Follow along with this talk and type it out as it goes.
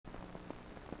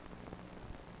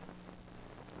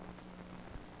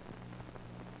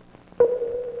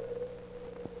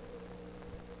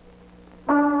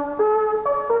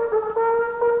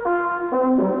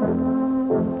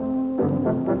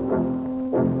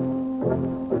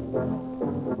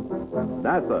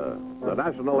NASA, the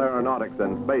National Aeronautics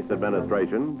and Space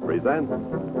Administration, presents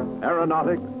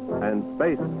Aeronautics and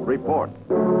Space Report.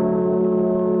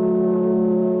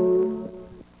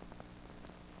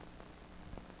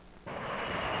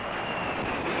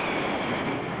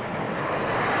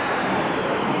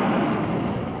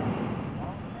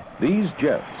 These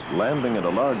jets, landing at a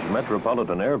large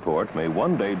metropolitan airport, may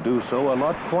one day do so a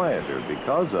lot quieter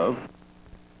because of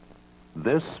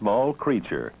this small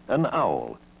creature, an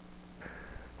owl.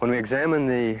 When we examined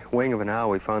the wing of an owl,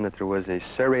 we found that there was a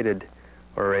serrated,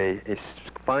 or a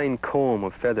fine comb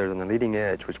of feathers on the leading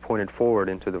edge which pointed forward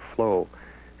into the flow.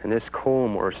 And this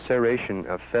comb, or serration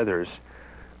of feathers,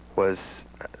 was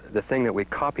the thing that we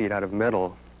copied out of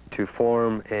metal to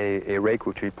form a rake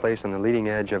which we placed on the leading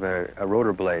edge of a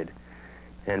rotor blade.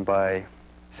 And by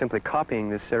simply copying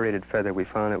this serrated feather, we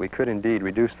found that we could indeed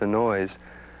reduce the noise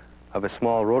of a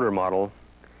small rotor model,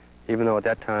 even though at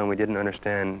that time we didn't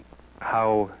understand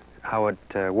how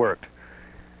it worked.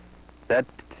 That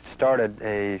started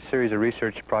a series of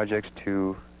research projects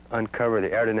to uncover the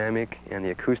aerodynamic and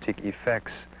the acoustic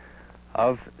effects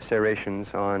of serrations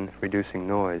on reducing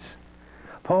noise.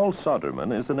 Paul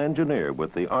Soderman is an engineer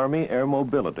with the Army Air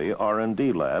Mobility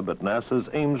R&D Lab at NASA's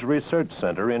Ames Research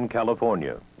Center in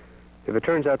California. If it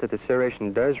turns out that the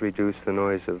serration does reduce the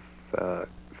noise of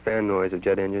fan noise of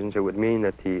jet engines, it would mean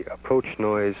that the approach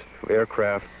noise of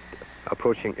aircraft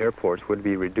approaching airports would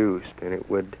be reduced, and it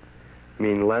would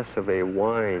mean less of a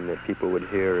whine that people would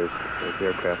hear as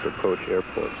aircraft approach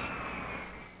airports.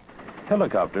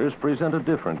 Helicopters present a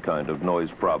different kind of noise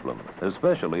problem,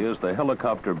 especially as the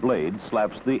helicopter blade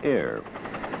slaps the air.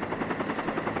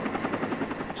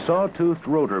 Saw-toothed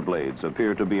rotor blades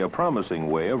appear to be a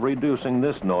promising way of reducing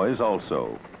this noise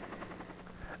also.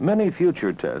 Many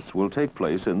future tests will take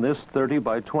place in this 30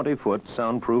 by 20 foot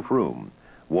soundproof room.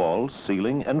 Walls,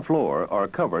 ceiling, and floor are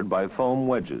covered by foam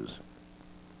wedges.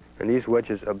 And these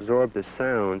wedges absorb the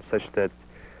sound such that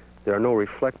there are no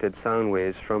reflected sound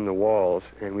waves from the walls,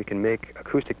 and we can make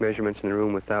acoustic measurements in the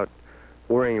room without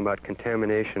worrying about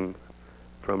contamination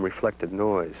from reflected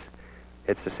noise.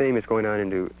 It's the same as going out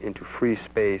into free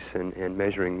space and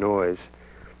measuring noise,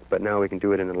 but now we can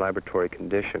do it in a laboratory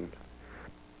condition.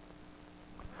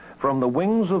 From the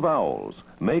wings of owls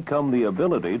may come the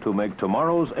ability to make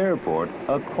tomorrow's airport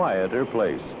a quieter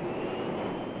place.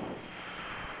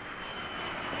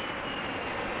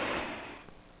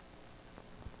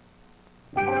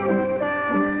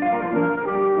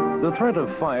 The threat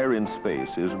of fire in space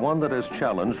is one that has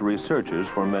challenged researchers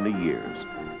for many years.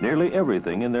 Nearly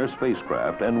everything in their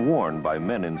spacecraft and worn by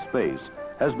men in space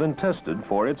has been tested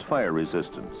for its fire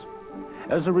resistance.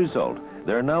 As a result,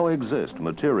 there now exist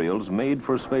materials made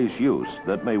for space use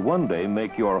that may one day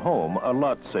make your home a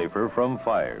lot safer from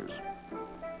fires.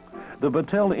 The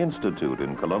Battelle Institute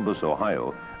in Columbus,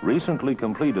 Ohio, recently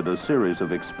completed a series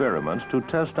of experiments to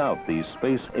test out these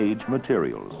space-age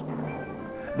materials.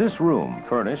 This room,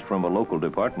 furnished from a local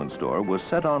department store, was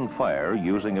set on fire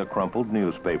using a crumpled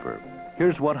newspaper.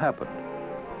 Here's what happened.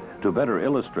 To better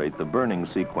illustrate the burning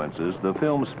sequences, the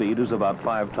film speed is about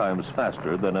 5 times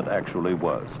faster than it actually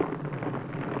was.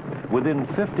 Within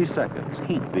 50 seconds,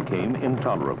 heat became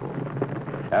intolerable.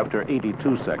 After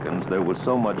 82 seconds, there was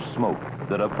so much smoke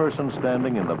that a person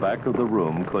standing in the back of the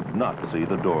room could not see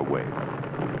the doorway.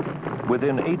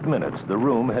 Within 8 minutes, the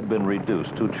room had been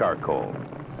reduced to charcoal.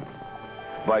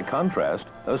 By contrast,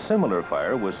 a similar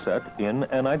fire was set in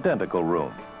an identical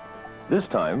room. This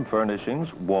time,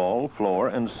 furnishings, wall, floor,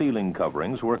 and ceiling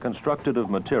coverings were constructed of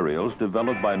materials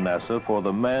developed by NASA for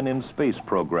the Man in Space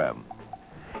program.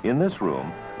 In this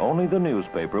room, only the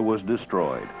newspaper was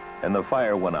destroyed, and the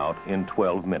fire went out in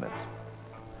 12 minutes.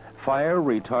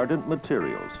 Fire-retardant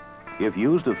materials. If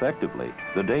used effectively,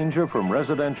 the danger from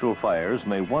residential fires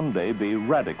may one day be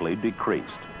radically decreased.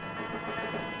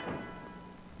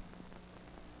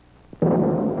 This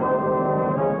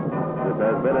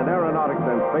has been an Aeronautics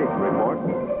and Space Report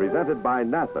presented by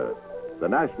NASA, the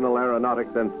National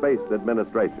Aeronautics and Space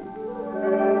Administration.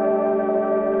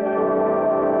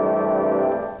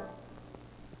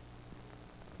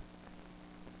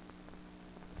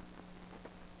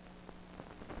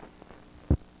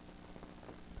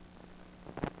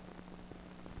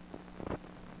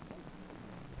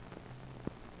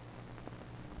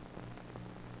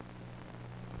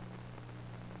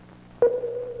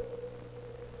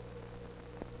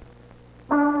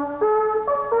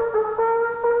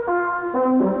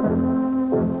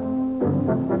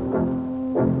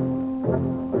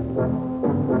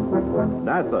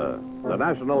 NASA, the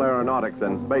National Aeronautics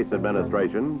and Space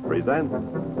Administration, presents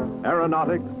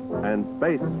Aeronautics and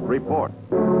Space Report.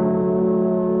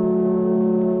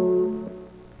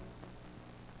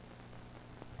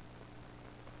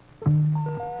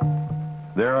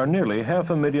 are nearly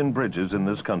 500,000 bridges in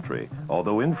this country.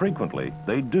 Although infrequently,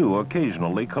 they do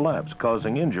occasionally collapse,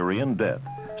 causing injury and death.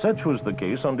 Such was the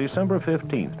case on December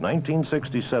 15,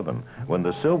 1967, when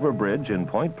the Silver Bridge in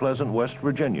Point Pleasant, West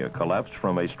Virginia, collapsed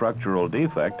from a structural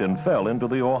defect and fell into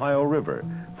the Ohio River.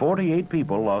 48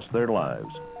 people lost their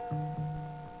lives.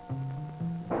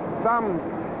 Some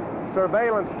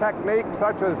surveillance technique,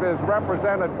 such as is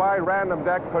represented by Random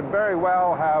Deck, could very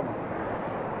well have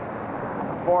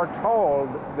foretold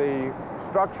the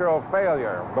structural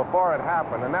failure before it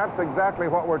happened, and that's exactly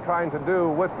what we're trying to do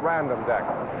with Random Deck.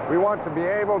 We want to be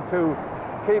able to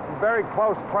keep very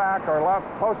close track, or a lot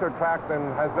closer track than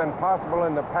has been possible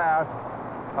in the past,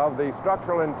 of the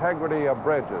structural integrity of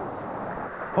bridges.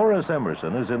 Horace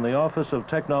Emerson is in the Office of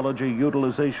Technology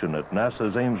Utilization at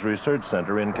NASA's Ames Research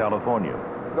Center in California.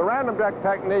 The Random Deck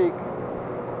technique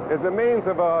is a means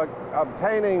of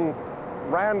obtaining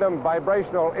random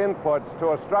vibrational inputs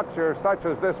to a structure such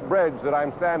as this bridge that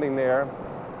I'm standing near,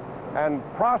 and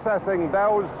processing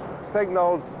those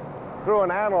signals through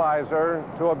an analyzer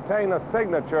to obtain a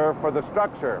signature for the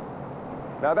structure.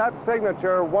 Now, that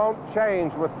signature won't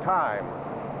change with time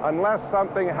unless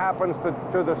something happens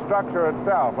to the structure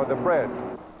itself, or the bridge.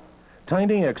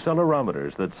 Tiny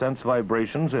accelerometers that sense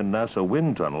vibrations in NASA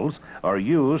wind tunnels are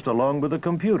used along with a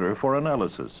computer for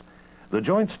analysis. The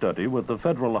joint study with the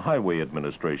Federal Highway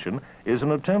Administration is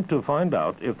an attempt to find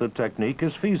out if the technique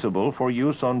is feasible for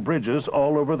use on bridges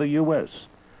all over the U.S.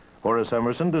 Horace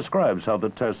Emerson describes how the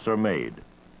tests are made.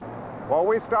 Well,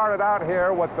 we started out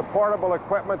here with the portable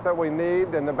equipment that we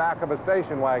need in the back of a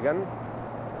station wagon,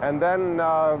 and then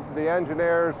the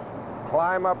engineers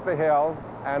climb up the hill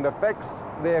and affix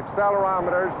the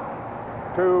accelerometers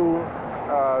to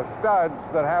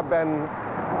studs that have been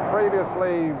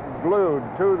previously glued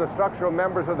to the structural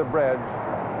members of the bridge.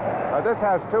 This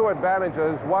has two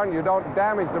advantages. One, you don't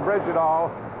damage the bridge at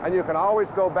all, and you can always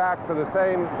go back to the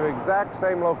exact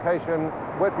same location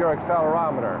with your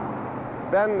accelerometer.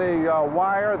 Then the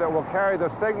wire that will carry the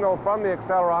signal from the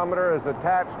accelerometer is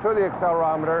attached to the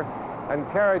accelerometer and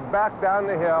carried back down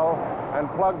the hill and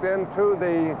plugged into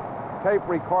the tape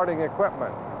recording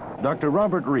equipment. Dr.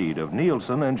 Robert Reed of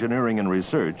Nielsen Engineering and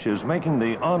Research is making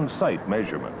the on-site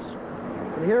measurements.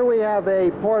 Here we have a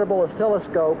portable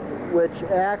oscilloscope which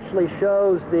actually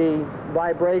shows the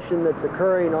vibration that's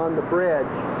occurring on the bridge.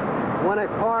 When a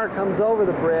car comes over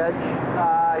the bridge,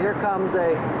 here comes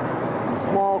a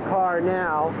small car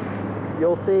now,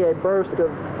 you'll see a burst of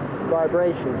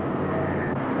vibration.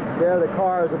 There the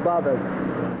car is above us.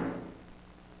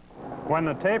 When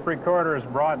the tape recorder is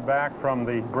brought back from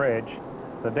the bridge,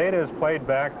 the data is played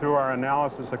back through our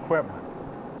analysis equipment,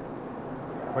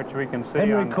 which we can see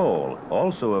Henry on Cole,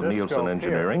 also of this Nielsen scope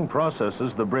Engineering,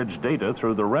 processes the bridge data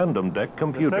through the Random Deck The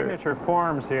computer. signature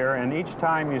forms here, and each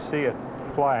time you see it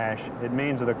flash, it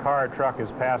means that a car or truck is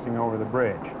passing over the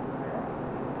bridge.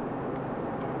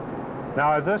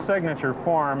 Now, as this signature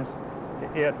forms,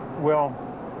 it will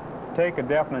take a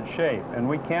definite shape, and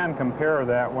we can compare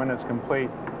that when it's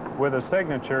complete with a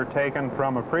signature taken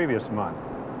from a previous month.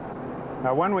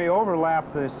 Now, when we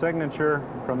overlap the signature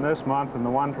from this month and the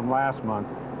one from last month,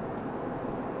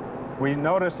 we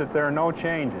notice that there are no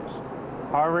changes.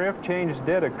 However, if changes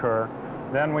did occur,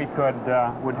 then we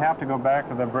would have to go back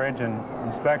to the bridge and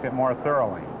inspect it more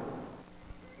thoroughly.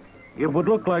 It would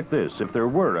look like this if there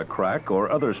were a crack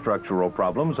or other structural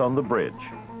problems on the bridge.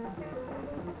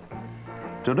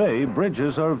 Today,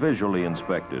 bridges are visually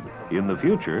inspected. In the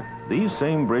future, these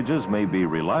same bridges may be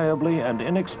reliably and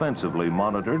inexpensively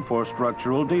monitored for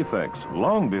structural defects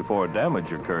long before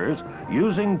damage occurs,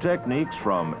 using techniques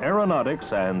from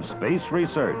aeronautics and space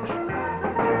research.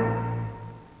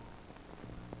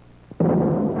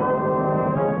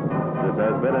 This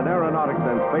has been an Aeronautics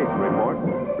and Space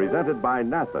Report presented by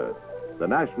NASA, the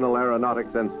National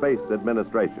Aeronautics and Space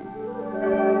Administration.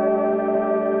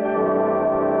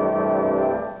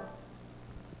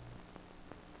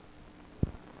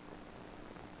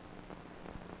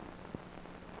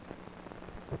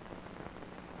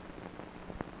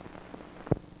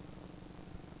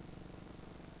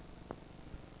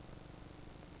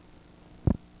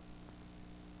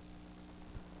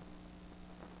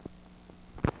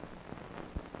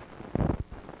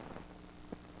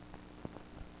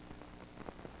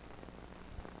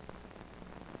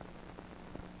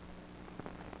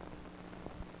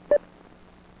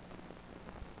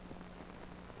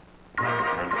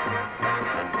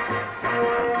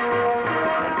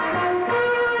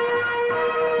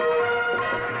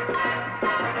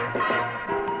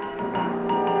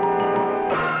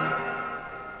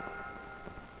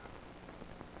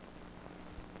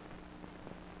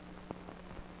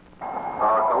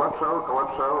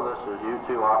 Calypso, this is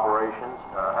U2 operations.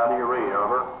 How do you read,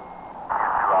 over?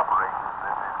 U2 operations,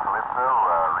 this is Calypso,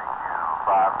 read you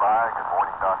 5-5. Good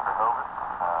morning, Dr. Hovis.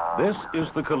 This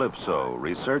is the Calypso,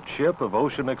 research ship of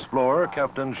ocean explorer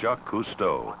Captain Jacques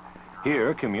Cousteau.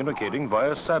 Here, communicating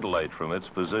via satellite from its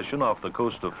position off the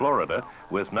coast of Florida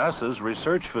with NASA's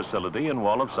research facility in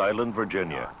Wallops Island,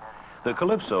 Virginia. The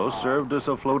Calypso served as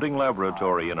a floating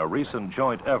laboratory in a recent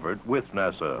joint effort with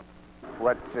NASA.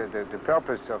 What the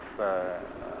purpose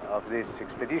of this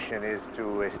expedition is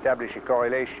to establish a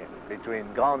correlation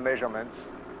between ground measurements,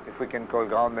 if we can call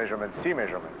ground measurements sea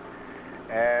measurements,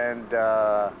 and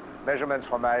measurements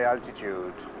from high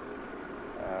altitude.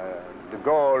 The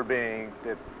goal being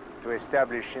that to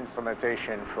establish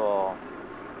instrumentation for,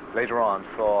 later on,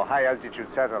 for high altitude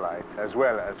satellites as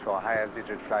well as for high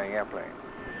altitude flying airplanes.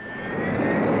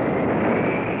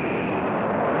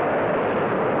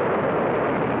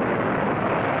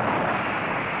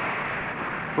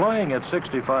 Flying at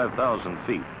 65,000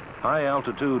 feet,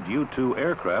 high-altitude U-2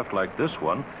 aircraft like this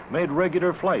one made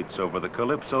regular flights over the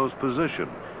Calypso's position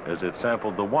as it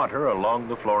sampled the water along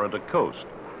the Florida coast.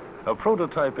 A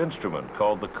prototype instrument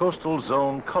called the Coastal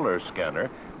Zone Color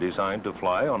Scanner, designed to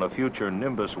fly on a future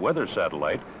Nimbus weather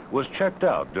satellite, was checked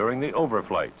out during the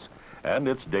overflights, and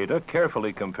its data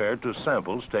carefully compared to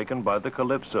samples taken by the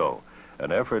Calypso,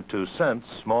 an effort to sense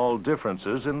small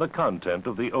differences in the content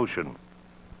of the ocean.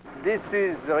 This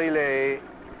is really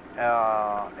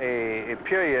a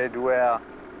period where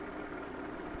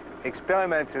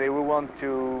experimentally we want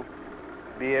to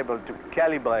be able to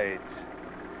calibrate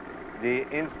the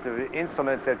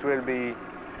instruments that will be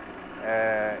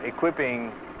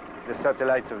equipping the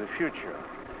satellites of the future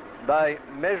by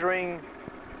measuring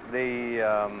the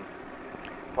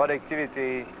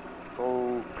productivity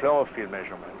through chlorophyll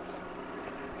measurements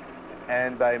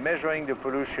and by measuring the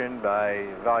pollution by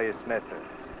various methods.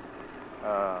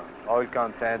 Oil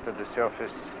content of the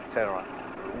surface, etc.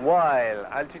 While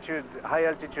high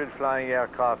altitude flying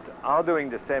aircraft are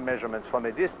doing the same measurements from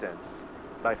a distance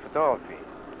by photography,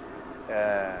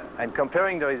 and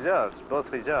comparing the results,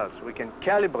 both results, we can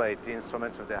calibrate the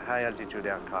instruments of the high altitude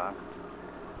aircraft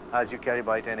as you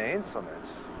calibrate any instruments,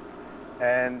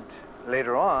 and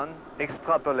later on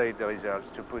extrapolate the results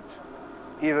to put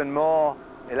even more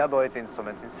elaborate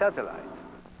instruments in satellites.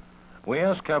 We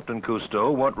asked Captain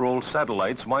Cousteau what role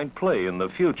satellites might play in the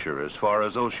future as far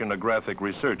as oceanographic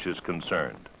research is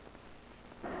concerned.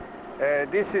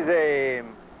 This is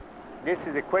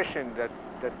a question that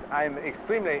I'm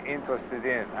extremely interested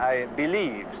in. I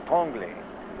believe strongly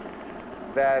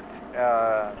that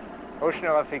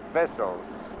oceanographic vessels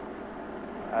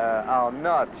are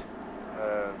not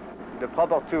the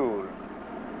proper tool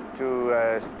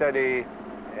to study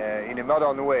in a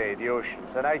modern way the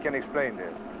oceans, and I can explain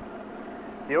this.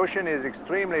 The ocean is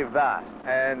extremely vast,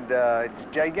 and it's a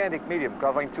gigantic medium,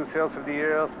 covering 2/3 of the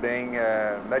Earth, being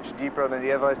much deeper than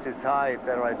the Everest is high,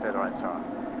 etc., etc., and so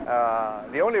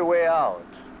on. The only way out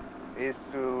is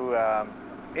to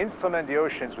instrument the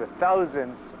oceans with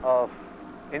thousands of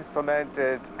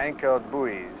instrumented anchored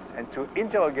buoys, and to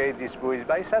interrogate these buoys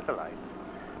by satellite,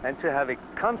 and to have a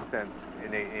constant,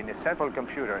 in a central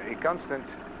computer, a constant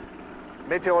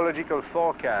meteorological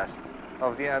forecast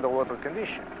of the underwater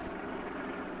conditions.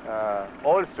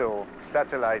 Also,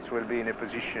 satellites will be in a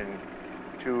position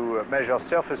to measure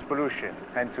surface pollution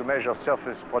and to measure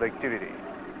surface productivity.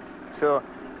 So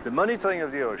the monitoring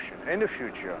of the ocean in the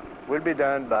future will be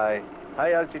done by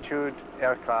high-altitude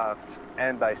aircraft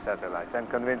and by satellites. I'm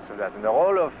convinced of that. And the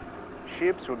role of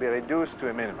ships will be reduced to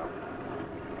a minimum.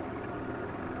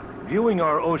 Viewing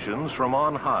our oceans from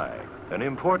on high, an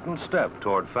important step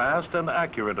toward fast and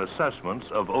accurate assessments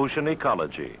of ocean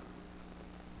ecology.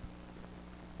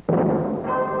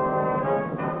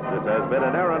 This has been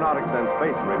an Aeronautics and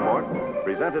Space Report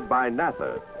presented by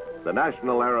NASA, the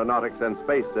National Aeronautics and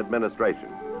Space Administration.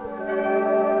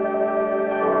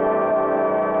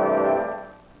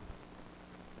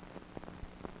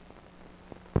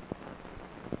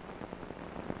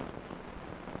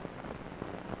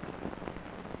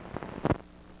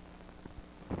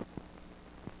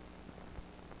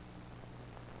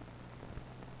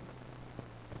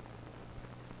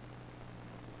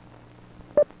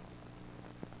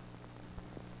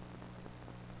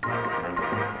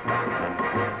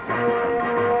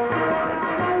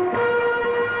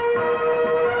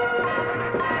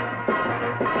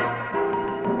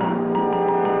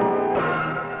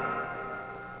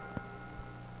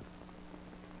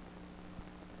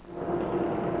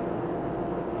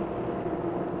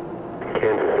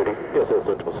 Kansas City. Yes, that's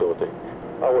the facility.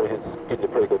 Oh, it's getting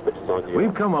pretty good pictures on you.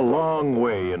 We've come a long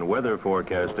way in weather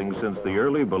forecasting since the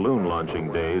early balloon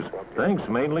launching days, thanks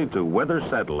mainly to weather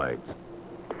satellites.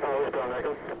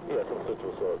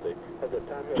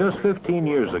 Just 15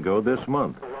 years ago this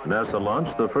month, NASA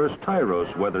launched the first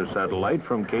Tyros weather satellite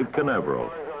from Cape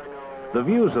Canaveral. The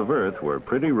views of Earth were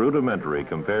pretty rudimentary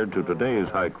compared to today's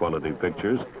high-quality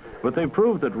pictures, but they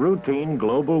proved that routine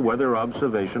global weather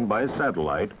observation by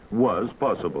satellite was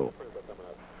possible.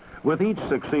 With each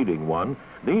succeeding one,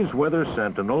 these weather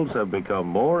sentinels have become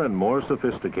more and more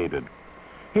sophisticated.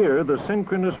 Here, the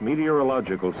Synchronous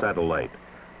Meteorological Satellite.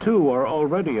 2 are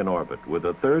already in orbit, with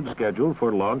a 3rd scheduled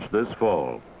for launch this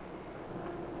fall.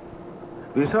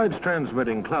 Besides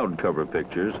transmitting cloud cover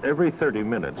pictures every 30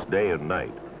 minutes, day and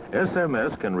night,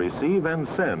 SMS can receive and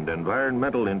send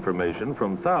environmental information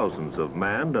from thousands of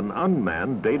manned and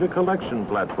unmanned data collection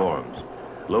platforms,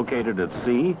 located at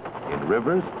sea, in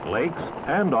rivers, lakes,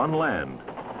 and on land.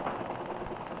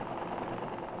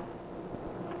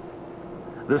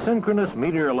 The Synchronous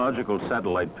Meteorological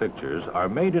Satellite pictures are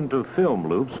made into film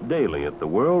loops daily at the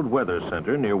World Weather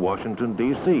Center near Washington,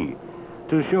 D.C.,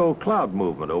 to show cloud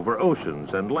movement over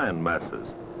oceans and land masses.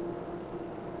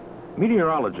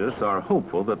 Meteorologists are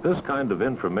hopeful that this kind of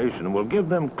information will give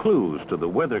them clues to the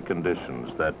weather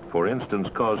conditions that, for instance,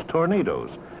 cause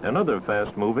tornadoes and other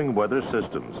fast-moving weather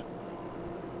systems.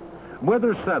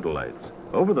 Weather satellites.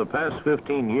 Over the past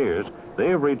 15 years, they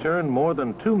have returned more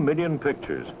than 2 million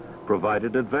pictures,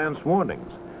 provided advance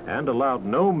warnings, and allowed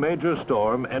no major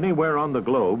storm anywhere on the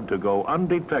globe to go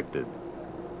undetected.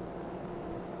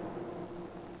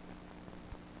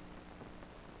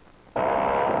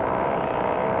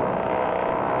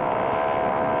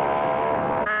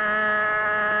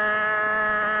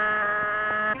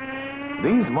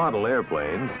 These model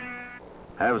airplanes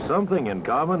have something in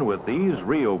common with these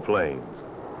Rio planes.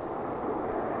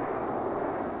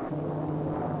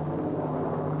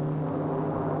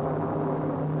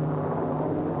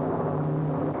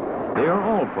 They are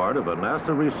all part of a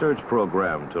NASA research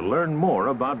program to learn more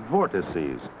about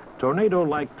vortices,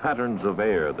 tornado-like patterns of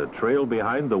air that trail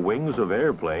behind the wings of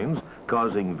airplanes,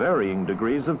 causing varying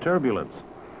degrees of turbulence.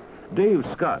 Dave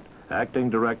Scott, Acting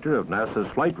Director of NASA's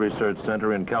Flight Research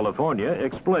Center in California,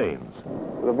 explains.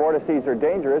 The vortices are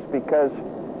dangerous because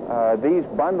these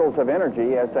bundles of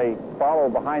energy, as they follow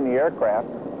behind the aircraft,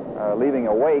 leaving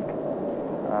a wake,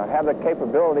 have the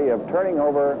capability of turning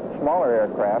over smaller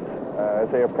aircraft as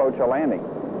they approach a landing.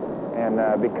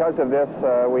 And because of this,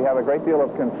 we have a great deal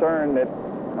of concern that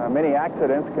many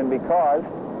accidents can be caused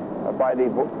by the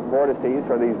vortices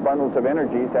or these bundles of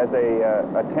energies as they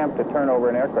attempt to turn over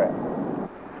an aircraft.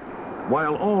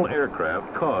 While all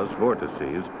aircraft cause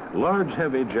vortices, large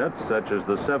heavy jets such as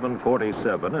the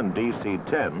 747 and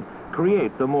DC-10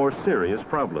 create the more serious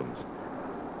problems.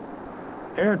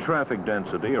 Air traffic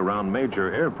density around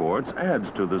major airports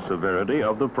adds to the severity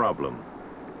of the problem.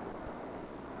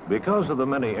 Because of the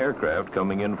many aircraft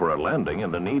coming in for a landing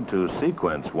and the need to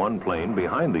sequence one plane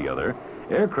behind the other,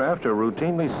 aircraft are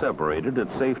routinely separated at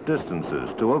safe distances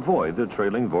to avoid the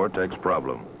trailing vortex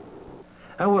problem.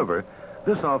 However,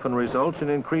 this often results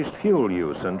in increased fuel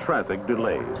use and traffic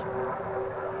delays.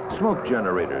 Smoke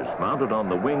generators mounted on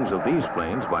the wings of these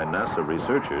planes by NASA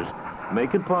researchers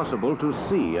make it possible to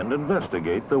see and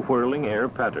investigate the whirling air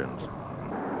patterns.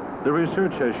 The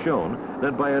research has shown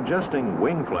that by adjusting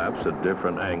wing flaps at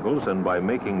different angles and by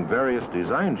making various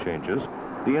design changes,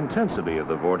 the intensity of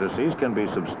the vortices can be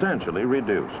substantially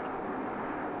reduced.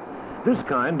 This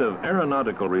kind of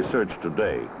aeronautical research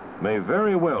today may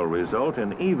very well result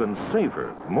in even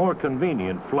safer, more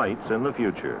convenient flights in the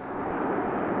future.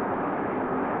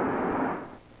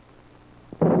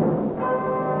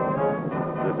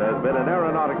 This has been an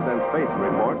Aeronautics and Space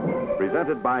Report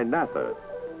presented by NASA,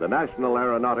 the National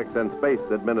Aeronautics and Space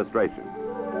Administration.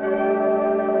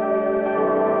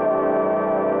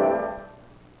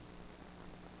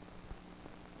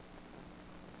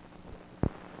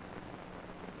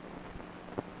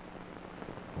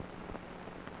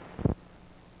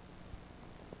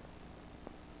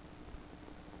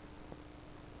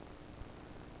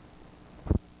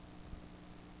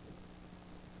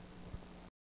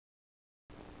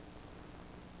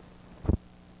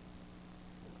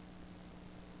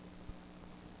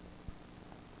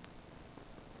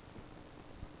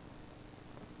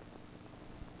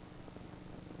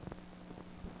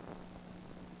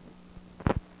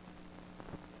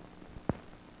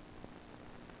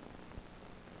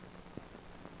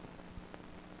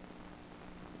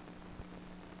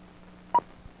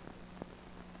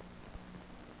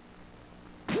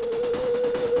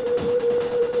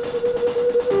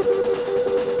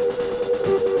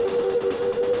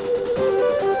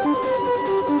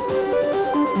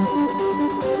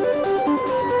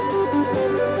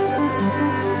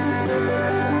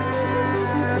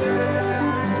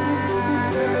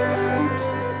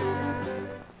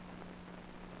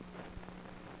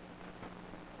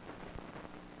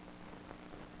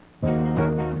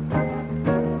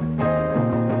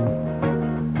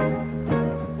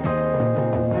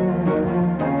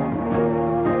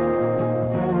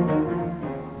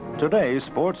 Today,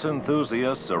 sports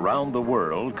enthusiasts around the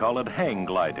world call it hang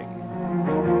gliding.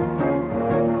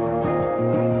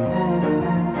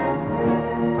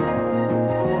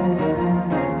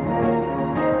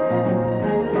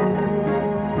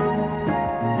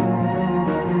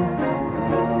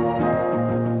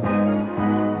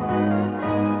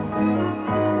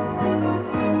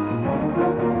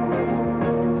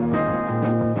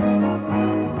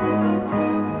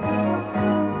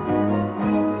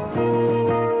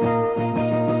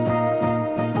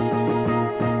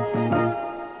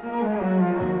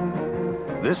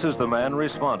 This is the man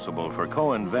responsible for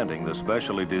co-inventing the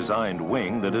specially designed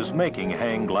wing that is making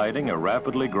hang gliding a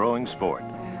rapidly growing sport.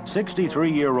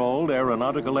 63-year-old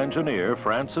aeronautical engineer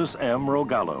Francis M.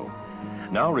 Rogallo.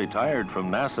 Now retired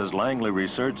from NASA's Langley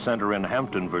Research Center in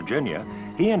Hampton, Virginia,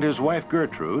 he and his wife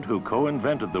Gertrude, who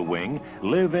co-invented the wing,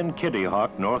 live in Kitty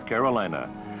Hawk, North Carolina.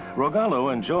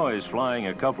 Rogallo enjoys flying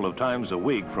a couple of times a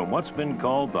week from what's been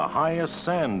called the highest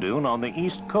sand dune on the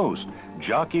East Coast,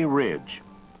 Jockey Ridge.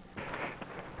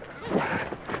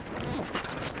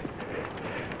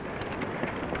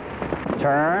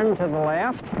 Turn to the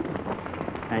left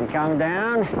and come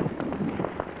down,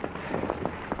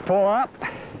 pull up,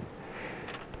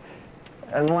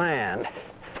 and land.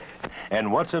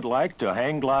 And what's it like to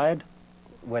hang glide?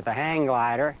 With a hang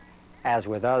glider, as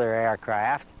with other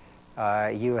aircraft,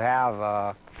 you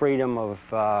have freedom of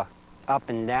up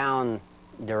and down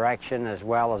direction as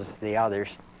well as the others.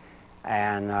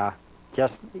 And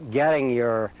just getting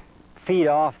your feet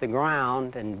off the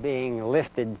ground and being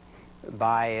lifted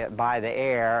by the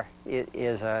air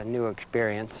is a new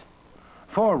experience.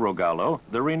 For Rogallo,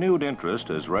 the renewed interest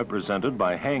as represented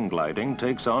by hang gliding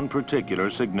takes on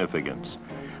particular significance.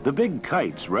 The big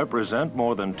kites represent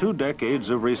more than 2 decades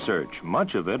of research,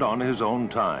 much of it on his own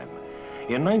time.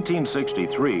 In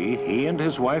 1963, he and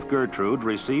his wife Gertrude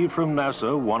received from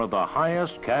NASA one of the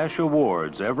highest cash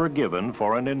awards ever given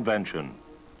for an invention.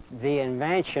 The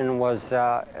invention was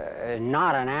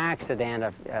not an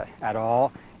accident at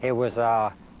all. It was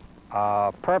a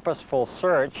purposeful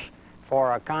search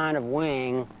for a kind of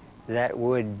wing that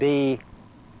would be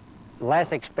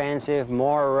less expensive,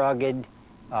 more rugged,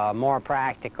 more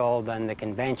practical than the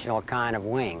conventional kind of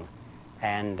wing.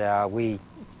 And we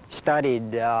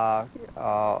studied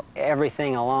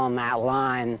everything along that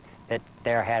line that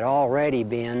there had already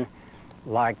been,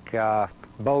 like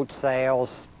boat sails,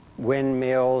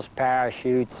 windmills,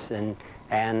 parachutes,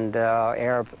 and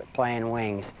airplane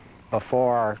wings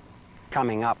before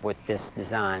coming up with this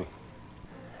design.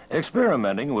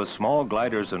 Experimenting with small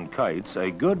gliders and kites,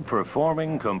 a good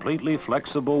performing, completely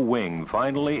flexible wing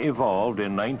finally evolved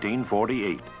in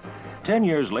 1948. 10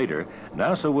 years later,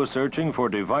 NASA was searching for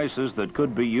devices that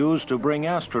could be used to bring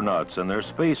astronauts and their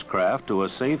spacecraft to a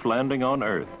safe landing on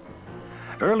Earth.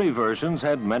 Early versions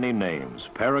had many names: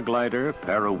 paraglider,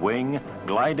 parawing,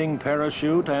 gliding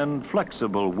parachute, and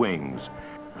flexible wings.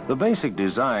 The basic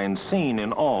designs seen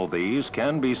in all these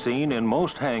can be seen in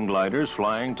most hang gliders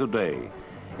flying today.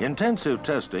 Intensive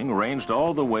testing ranged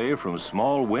all the way from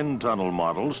small wind tunnel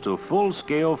models to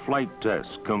full-scale flight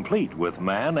tests, complete with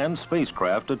man and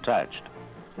spacecraft attached.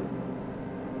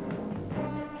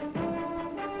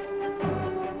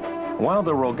 While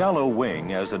the Rogallo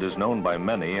wing, as it is known by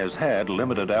many, has had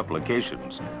limited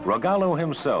applications, Rogallo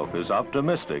himself is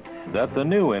optimistic that the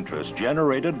new interest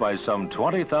generated by some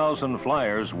 20,000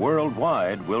 flyers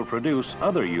worldwide will produce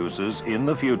other uses in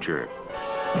the future.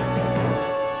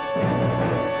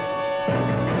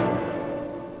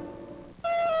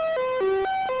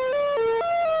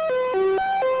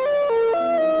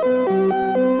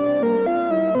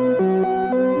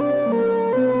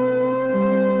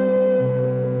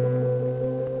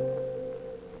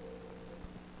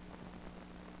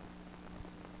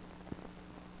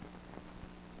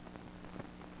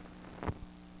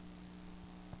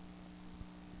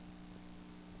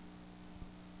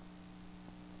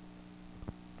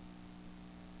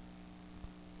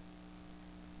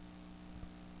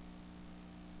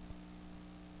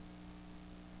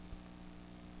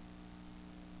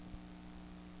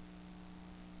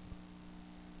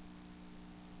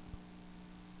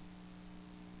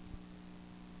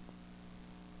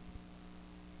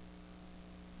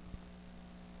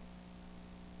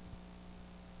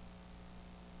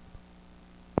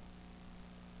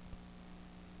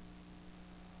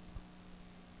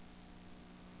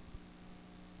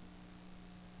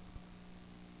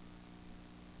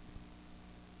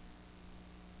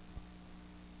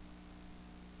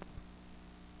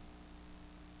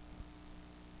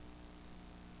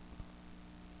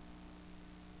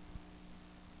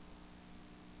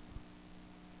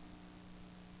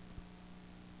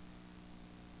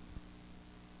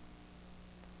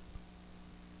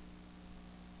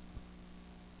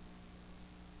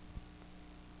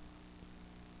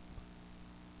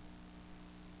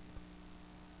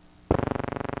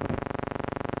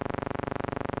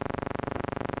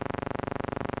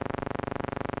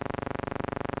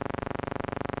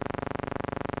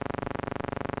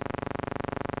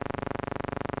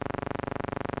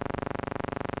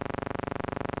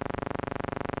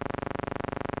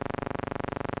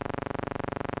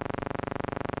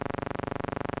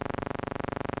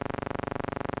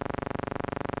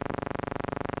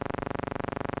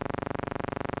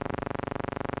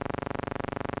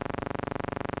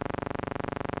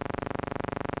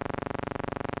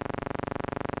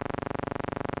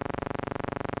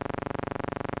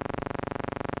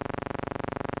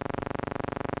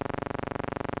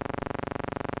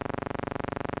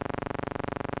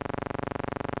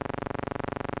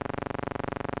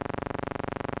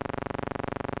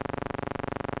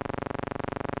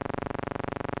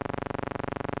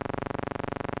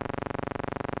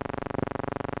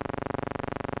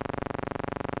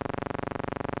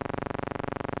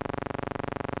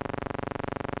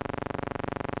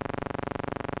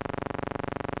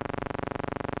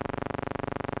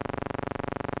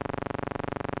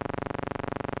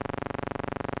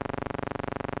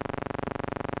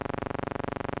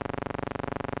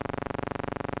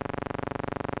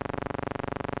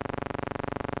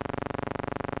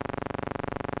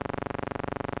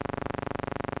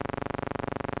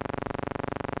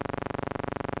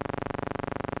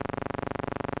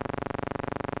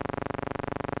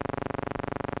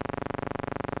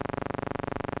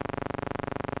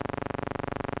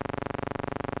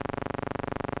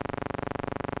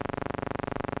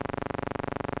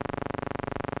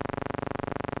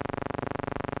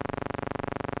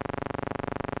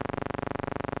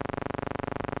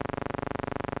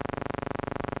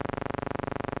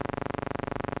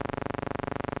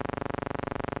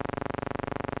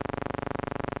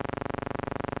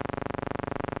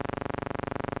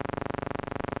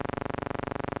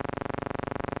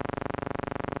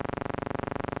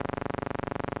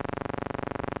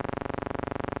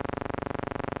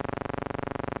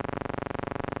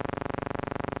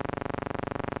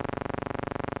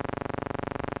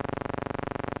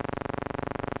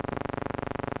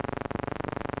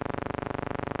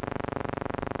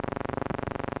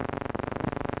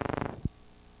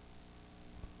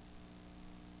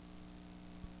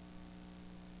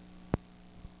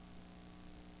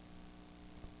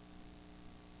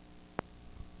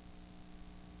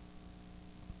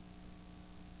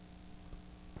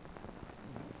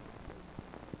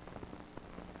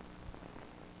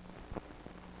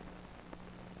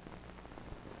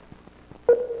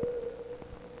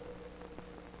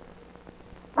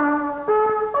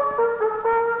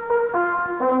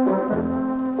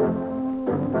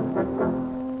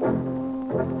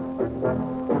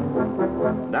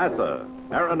 NASA,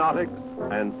 Aeronautics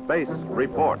and Space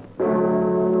Report.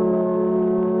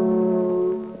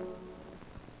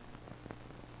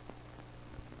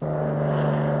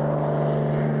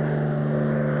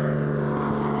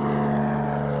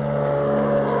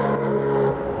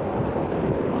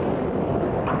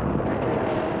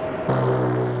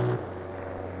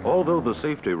 Although the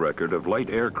safety record of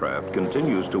light aircraft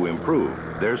continues to improve,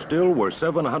 there still were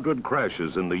 700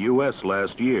 crashes in the U.S.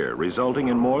 last year, resulting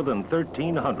in more than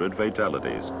 1,300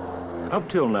 fatalities. Up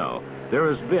till now,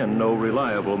 there has been no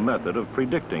reliable method of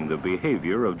predicting the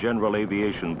behavior of general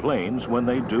aviation planes when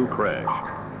they do crash.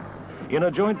 In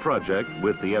a joint project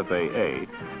with the FAA,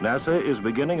 NASA is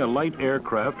beginning a light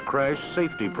aircraft crash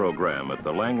safety program at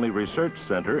the Langley Research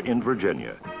Center in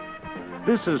Virginia.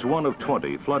 This is one of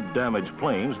 20 flood-damaged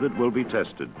planes that will be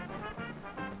tested.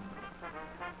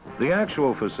 The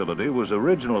actual facility was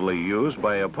originally used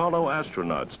by Apollo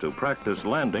astronauts to practice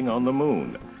landing on the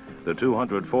moon. The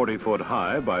 240-foot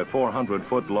high by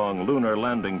 400-foot long lunar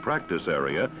landing practice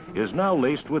area is now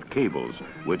laced with cables,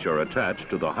 which are attached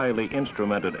to the highly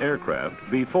instrumented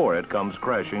aircraft before it comes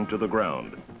crashing to the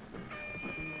ground.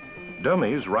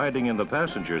 Dummies riding in the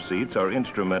passenger seats are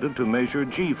instrumented to measure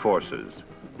G-forces.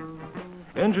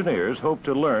 Engineers hope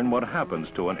to learn what happens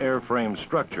to an airframe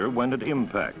structure when it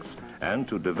impacts, and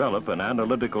to develop an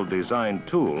analytical design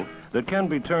tool that can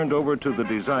be turned over to the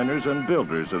designers and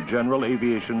builders of general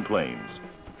aviation planes.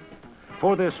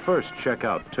 For this first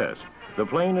checkout test, the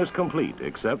plane is complete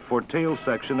except for tail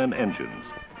section and engines.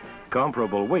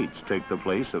 Comparable weights take the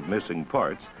place of missing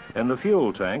parts, and the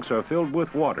fuel tanks are filled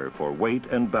with water for weight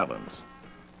and balance.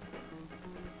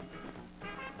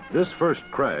 This first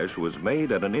crash was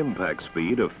made at an impact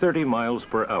speed of 30 miles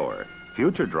per hour.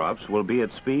 Future drops will be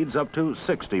at speeds up to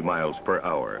 60 miles per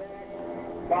hour.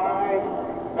 5,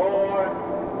 4,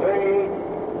 3,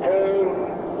 2,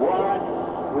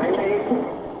 1, release.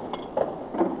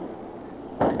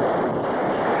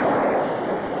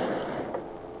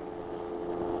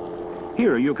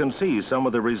 Here you can see some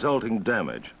of the resulting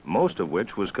damage, most of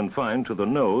which was confined to the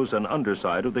nose and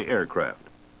underside of the aircraft.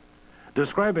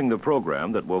 Describing the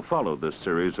program that will follow this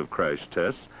series of crash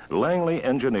tests, Langley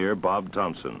engineer Bob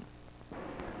Thompson.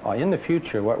 In the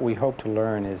future, what we hope to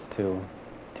learn is to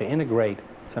integrate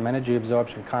some energy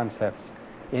absorption concepts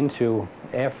into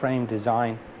airframe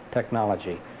design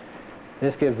technology.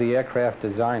 This gives the aircraft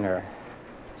designer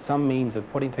some means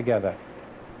of putting together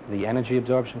the energy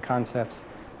absorption concepts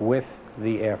with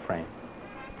the airframe.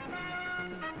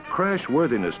 Crash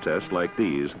worthiness tests like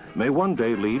these may one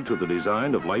day lead to the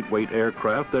design of lightweight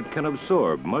aircraft that can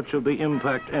absorb much of the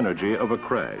impact energy of a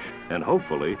crash and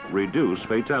hopefully reduce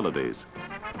fatalities.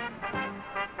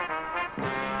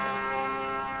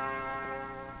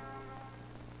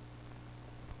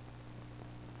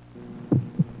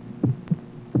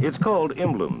 It's called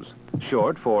IMLMS,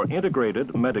 short for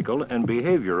Integrated Medical and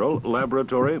Behavioral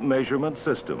Laboratory Measurement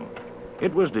System.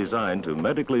 It was designed to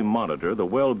medically monitor the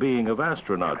well-being of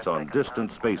astronauts on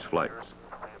distant space flights.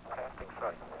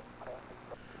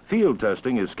 Field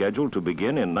testing is scheduled to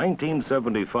begin in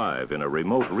 1975 in a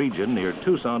remote region near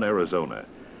Tucson, Arizona.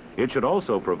 It should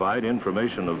also provide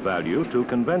information of value to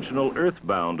conventional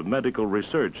earthbound medical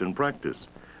research and practice,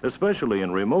 especially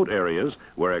in remote areas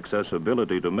where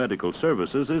accessibility to medical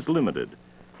services is limited.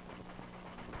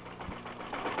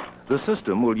 The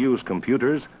system will use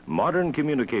computers, modern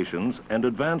communications, and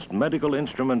advanced medical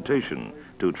instrumentation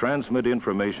to transmit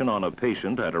information on a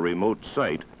patient at a remote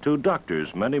site to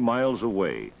doctors many miles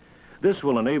away. This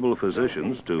will enable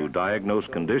physicians to diagnose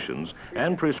conditions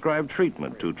and prescribe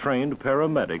treatment to trained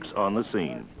paramedics on the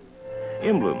scene.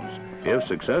 IMLMS, if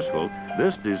successful,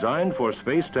 this design for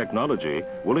space technology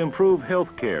will improve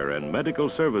health care and medical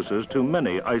services to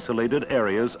many isolated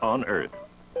areas on Earth.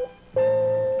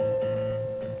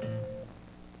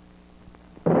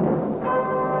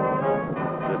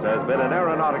 Has been an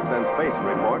Aeronautics and Space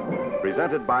Report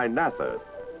presented by NASA,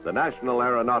 the National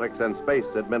Aeronautics and Space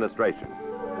Administration.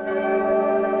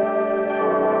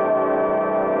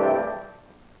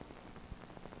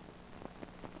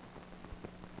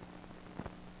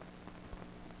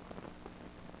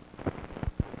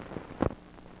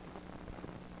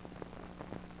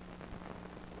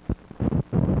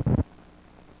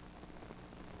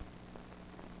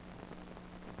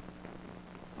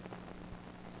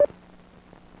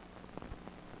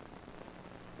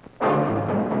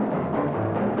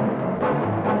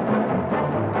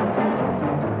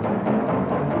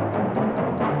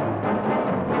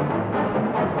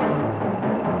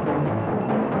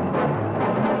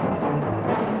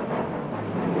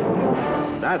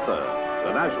 NASA,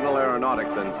 the National Aeronautics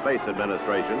Aeronautics and Space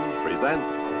Administration presents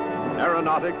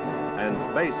Aeronautics and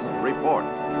Space Report.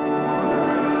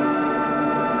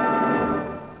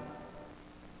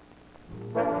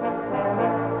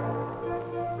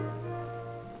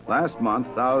 Last month,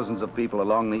 thousands of people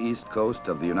along the east coast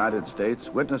of the United States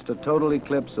witnessed a total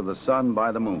eclipse of the sun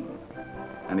by the moon,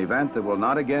 an event that will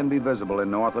not again be visible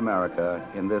in North America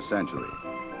in this century.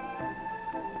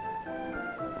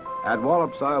 At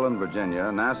Wallops Island, Virginia,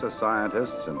 NASA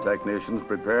scientists and technicians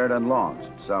prepared and launched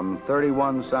some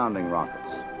 31 sounding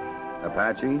rockets: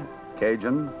 Apache,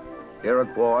 Cajun,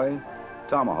 Iroquois,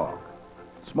 Tomahawk.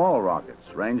 Small rockets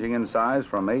ranging in size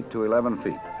from 8 to 11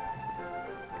 feet.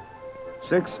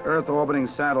 6 Earth-orbiting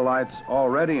satellites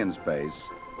already in space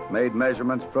made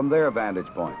measurements from their vantage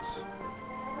points.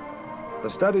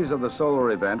 The studies of the solar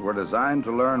event were designed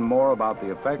to learn more about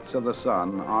the effects of the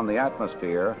sun on the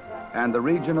atmosphere and the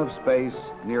region of space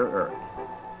near Earth.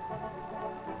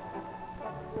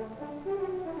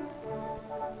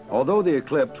 Although the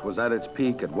eclipse was at its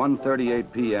peak at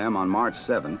 1:38 p.m. on March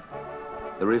 7th,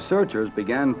 the researchers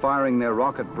began firing their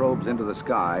rocket probes into the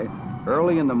sky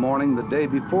early in the morning the day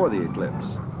before the eclipse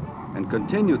and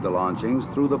continued the launchings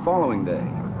through the following day.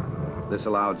 This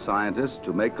allowed scientists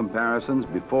to make comparisons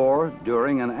before,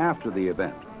 during, and after the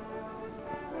event.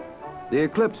 The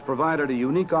eclipse provided a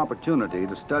unique opportunity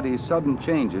to study sudden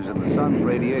changes in the sun's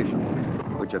radiation,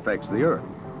 which affects the Earth,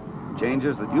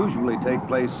 changes that usually take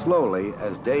place slowly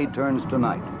as day turns to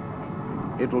night.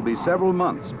 It will be several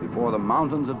months before the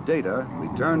mountains of data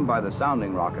returned by the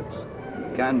sounding rockets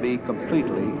can be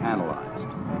completely analyzed.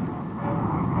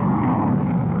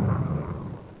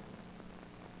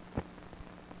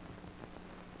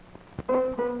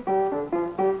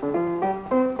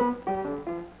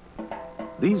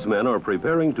 These men are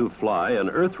preparing to fly an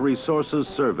Earth Resources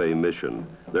Survey mission.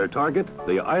 Their target,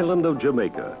 the island of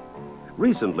Jamaica.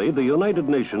 Recently, the United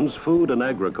Nations Food and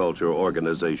Agriculture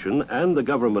Organization and the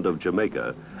government of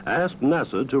Jamaica asked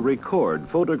NASA to record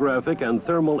photographic and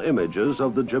thermal images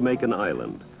of the Jamaican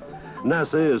island.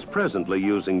 NASA is presently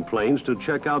using planes to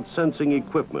check out sensing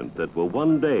equipment that will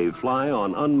one day fly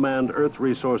on unmanned Earth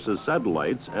Resources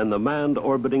satellites and the manned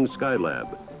orbiting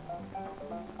Skylab.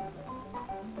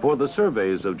 For the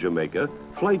surveys of Jamaica,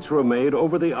 flights were made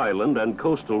over the island and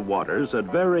coastal waters at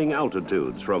varying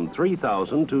altitudes from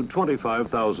 3,000 to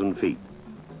 25,000 feet.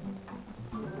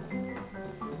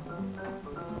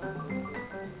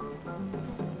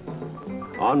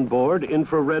 On board,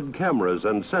 infrared cameras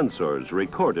and sensors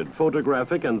recorded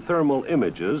photographic and thermal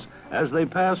images as they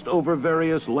passed over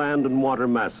various land and water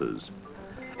masses.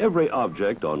 Every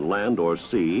object on land or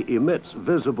sea emits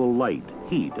visible light,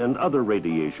 heat, and other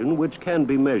radiation which can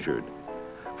be measured.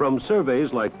 From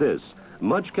surveys like this,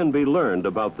 much can be learned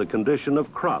about the condition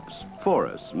of crops,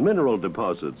 forests, mineral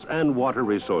deposits, and water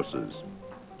resources.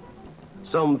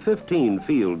 Some 15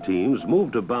 field teams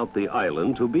moved about the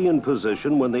island to be in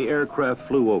position when the aircraft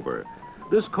flew over.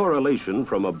 This correlation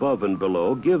from above and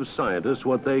below gives scientists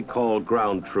what they call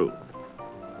ground truth.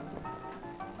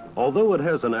 Although it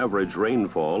has an average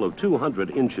rainfall of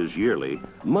 200 inches yearly,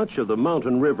 much of the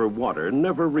mountain river water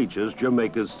never reaches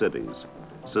Jamaica's cities.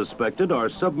 Suspected are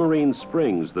submarine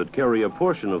springs that carry a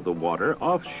portion of the water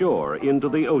offshore into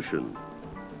the ocean.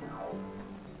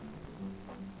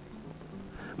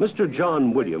 Mr.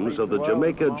 John Williams of the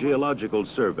Jamaica Geological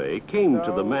Survey came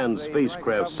to the Manned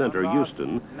Spacecraft Center,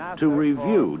 Houston, to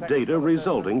review data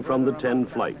resulting from the 10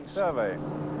 flights.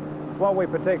 What we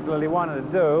particularly wanted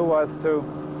to do was to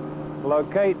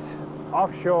locate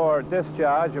offshore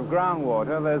discharge of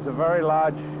groundwater. There's a very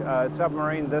large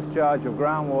submarine discharge of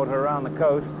groundwater around the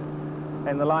coast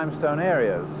in the limestone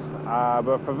areas,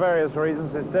 but for various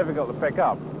reasons it's difficult to pick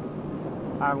up.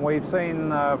 And we've seen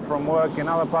from work in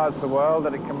other parts of the world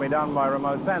that it can be done by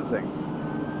remote sensing.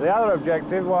 The other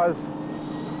objective was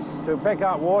to pick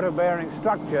up water-bearing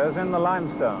structures in the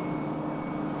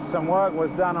limestone. Some work was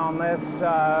done on this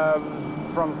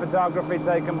from photography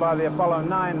taken by the Apollo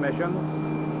 9 mission,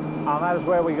 and that is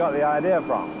where we got the idea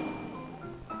from.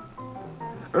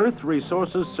 Earth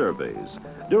Resources Surveys.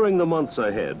 During the months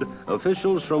ahead,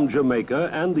 officials from Jamaica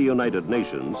and the United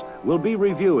Nations will be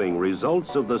reviewing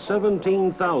results of the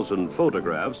 17,000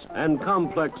 photographs and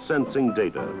complex sensing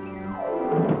data.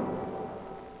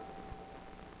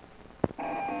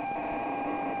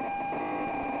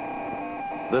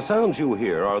 The sounds you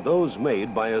hear are those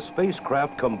made by a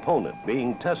spacecraft component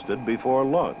being tested before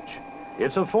launch.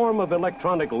 It's a form of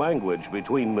electronic language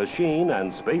between machine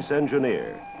and space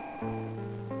engineer.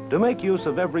 To make use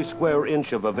of every square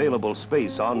inch of available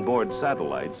space on board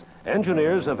satellites,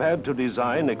 engineers have had to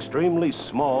design extremely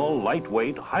small,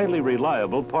 lightweight, highly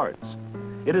reliable parts.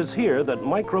 It is here that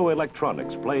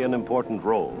microelectronics play an important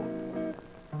role.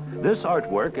 This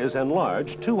artwork is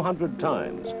enlarged 200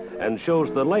 times and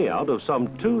shows the layout of some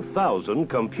 2,000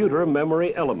 computer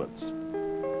memory elements.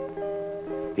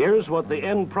 Here's what the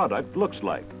end product looks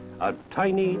like: a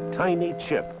tiny, tiny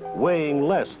chip weighing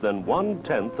less than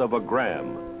 1/10 of a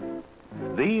gram.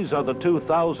 These are the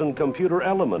 2,000 computer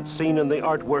elements seen in the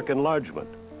artwork enlargement.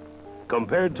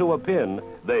 Compared to a pin,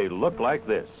 they look like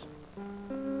this.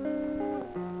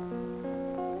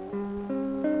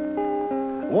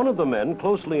 One of the men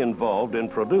closely involved in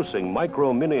producing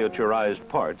micro-miniaturized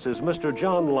parts is Mr.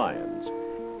 John Lyons.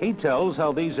 He tells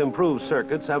how these improved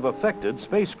circuits have affected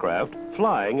spacecraft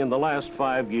flying in the last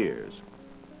 5 years.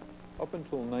 Up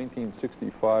until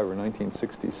 1965 or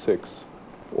 1966,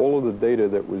 all of the data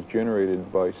that was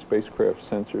generated by spacecraft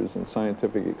sensors and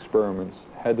scientific experiments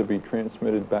had to be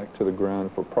transmitted back to the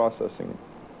ground for processing.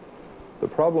 The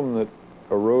problem that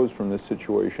arose from this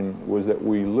situation was that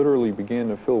we literally began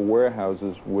to fill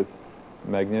warehouses with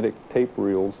magnetic tape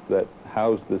reels that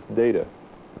housed this data.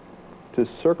 To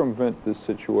circumvent this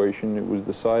situation, it was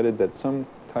decided that some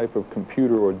type of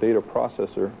computer or data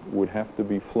processor would have to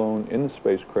be flown in the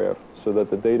spacecraft so that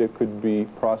the data could be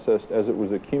processed as it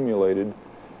was accumulated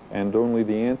and only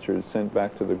the answers sent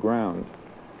back to the ground.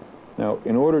 Now,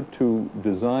 in order to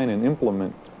design and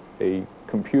implement a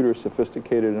computer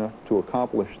sophisticated enough to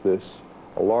accomplish this,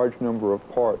 a large number of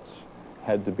parts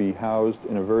had to be housed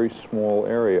in a very small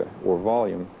area or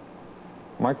volume.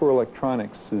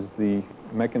 Microelectronics is the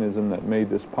mechanism that made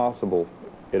this possible.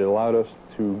 It allowed us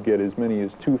to get as many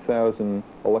as 2,000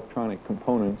 electronic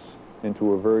components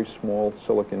into a very small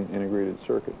silicon integrated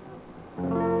circuit.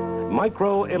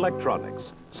 Microelectronics,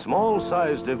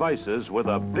 small-sized devices with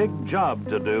a big job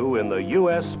to do in the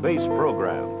U.S. space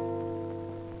program.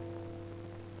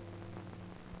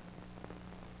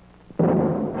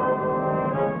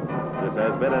 This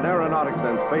has been an Aeronautics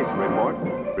and Space Report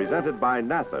presented by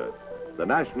NASA, the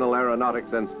National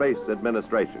Aeronautics and Space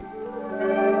Administration.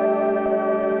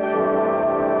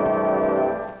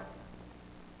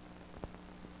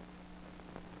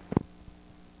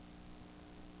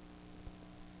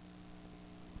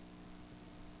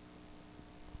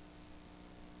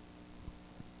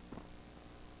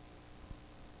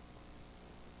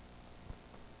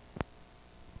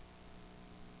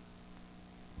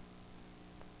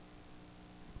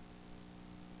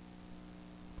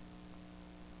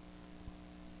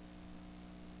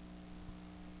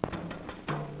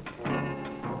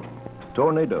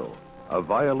 Tornado, a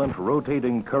violent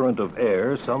rotating current of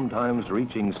air sometimes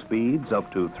reaching speeds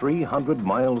up to 300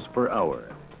 miles per hour.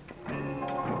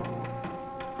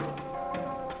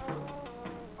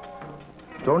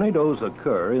 Tornadoes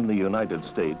occur in the United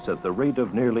States at the rate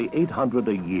of nearly 800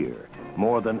 a year,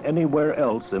 more than anywhere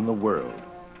else in the world.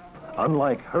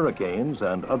 Unlike hurricanes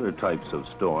and other types of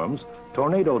storms,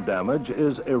 tornado damage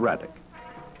is erratic.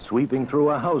 Sweeping through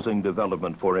a housing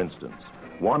development, for instance,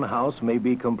 one house may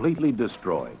be completely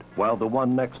destroyed, while the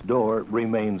one next door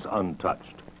remains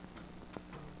untouched.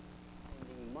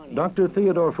 Dr.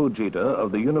 Theodore Fujita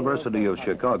of the University of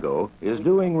Chicago is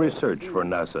doing research for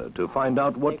NASA to find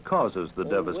out what causes the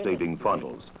devastating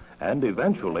funnels and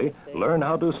eventually learn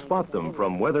how to spot them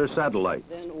from weather satellites.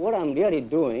 Then what I'm really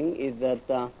doing is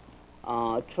that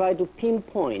try to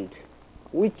pinpoint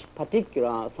which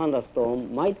particular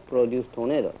thunderstorm might produce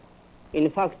tornadoes. In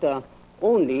fact,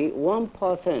 only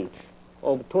 1%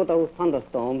 of total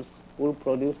thunderstorms will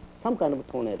produce some kind of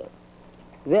tornado.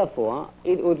 Therefore,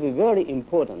 it would be very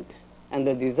important and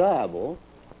desirable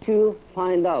to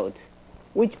find out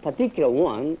which particular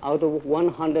one out of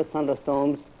 100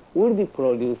 thunderstorms will be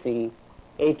producing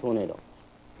a tornado.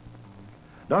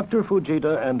 Dr.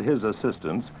 Fujita and his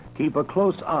assistants keep a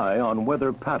close eye on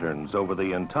weather patterns over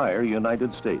the entire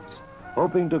United States,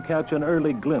 hoping to catch an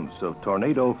early glimpse of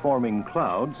tornado-forming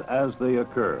clouds as they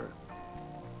occur.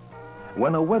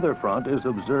 When a weather front is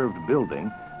observed building,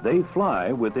 they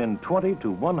fly within 20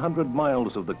 to 100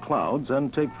 miles of the clouds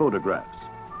and take photographs.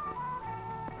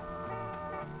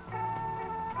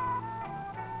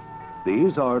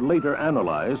 These are later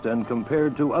analyzed and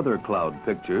compared to other cloud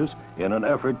pictures in an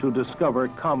effort to discover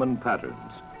common patterns.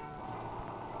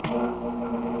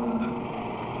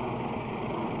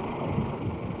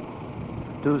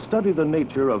 To study the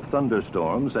nature of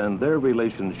thunderstorms and their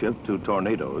relationship to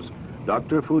tornadoes,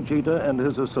 Dr. Fujita and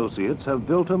his associates have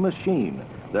built a machine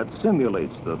that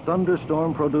simulates the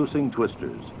thunderstorm-producing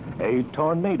twisters, a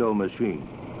tornado machine.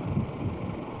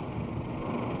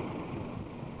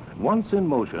 Once in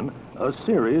motion, a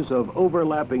series of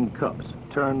overlapping cups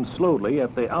turn slowly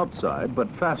at the outside but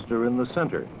faster in the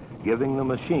center, giving the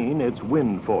machine its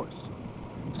wind force.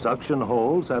 Suction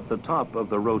holes at the top of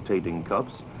the rotating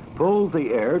cups pull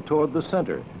the air toward the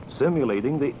center,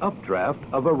 simulating the updraft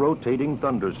of a rotating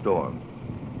thunderstorm.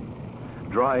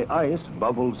 Dry ice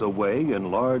bubbles away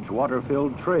in large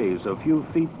water-filled trays a few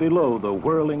feet below the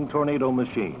whirling tornado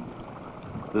machine.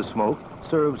 The smoke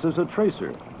serves as a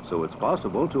tracer, so it's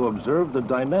possible to observe the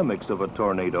dynamics of a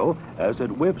tornado as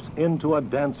it whips into a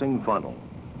dancing funnel.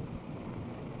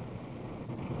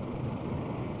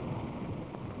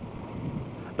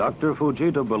 Dr.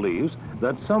 Fujita believes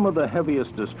that some of the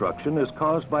heaviest destruction is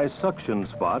caused by suction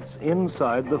spots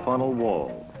inside the funnel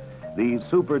wall. These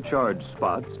supercharged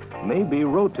spots may be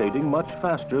rotating much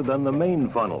faster than the main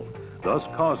funnel, thus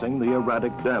causing the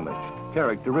erratic damage,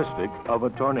 characteristic of a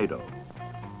tornado.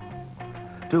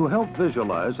 To help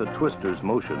visualize a twister's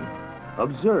motion,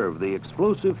 observe the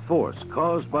explosive force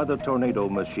caused by the tornado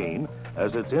machine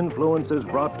as its influence is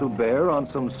brought to bear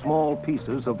on some small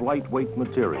pieces of lightweight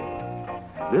material.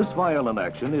 This violent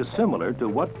action is similar to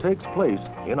what takes place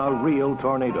in a real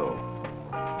tornado.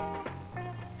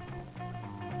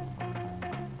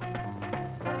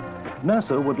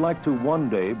 NASA would like to one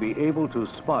day be able to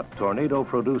spot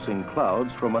tornado-producing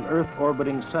clouds from an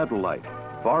Earth-orbiting satellite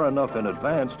far enough in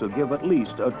advance to give at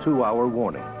least a 2-hour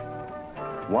warning.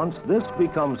 Once this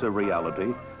becomes a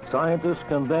reality, scientists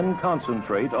can then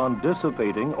concentrate on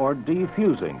dissipating or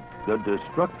defusing the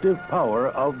destructive power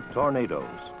of tornadoes.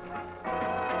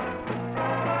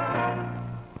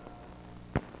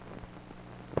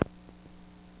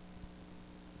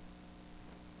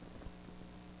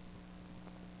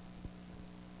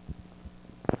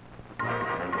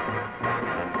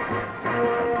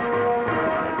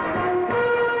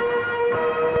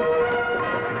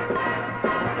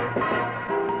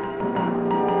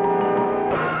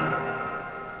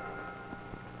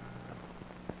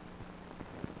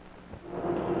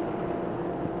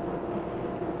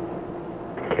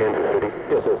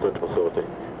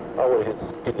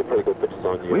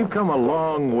 We've come a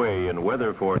long way in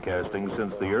weather forecasting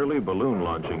since the early balloon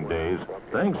launching days,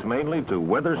 thanks mainly to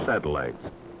weather satellites.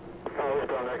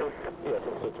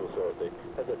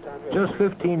 Just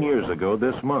 15 years ago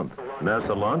this month,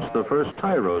 NASA launched the first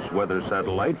Tyros weather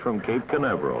satellite from Cape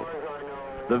Canaveral.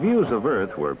 The views of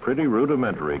Earth were pretty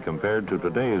rudimentary compared to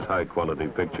today's high-quality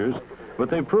pictures, but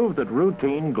they proved that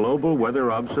routine global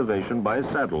weather observation by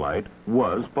satellite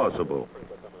was possible.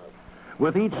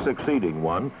 With each succeeding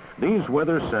one, these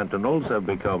weather sentinels have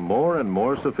become more and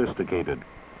more sophisticated.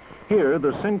 Here,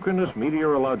 the Synchronous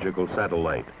Meteorological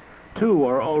Satellite. 2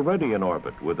 are already in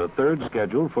orbit, with a 3rd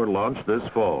scheduled for launch this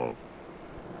fall.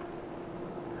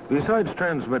 Besides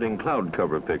transmitting cloud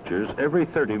cover pictures every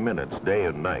 30 minutes, day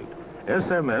and night,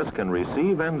 SMS can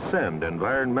receive and send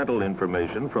environmental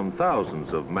information from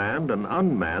thousands of manned and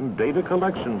unmanned data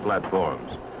collection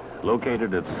platforms,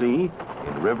 located at sea,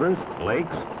 in rivers,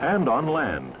 lakes, and on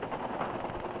land.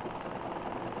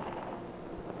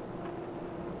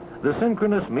 The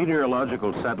Synchronous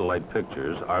Meteorological Satellite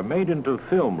pictures are made into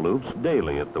film loops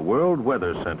daily at the World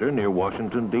Weather Center near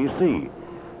Washington, D.C.,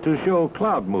 to show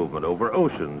cloud movement over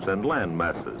oceans and land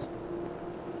masses.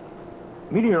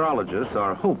 Meteorologists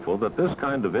are hopeful that this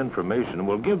kind of information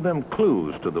will give them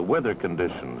clues to the weather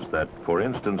conditions that, for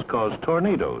instance, cause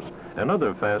tornadoes and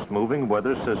other fast-moving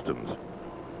weather systems.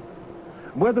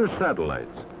 Weather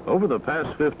satellites. Over the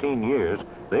past 15 years,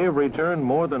 they have returned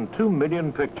more than 2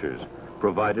 million pictures,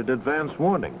 provided advance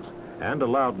warnings, and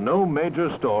allowed no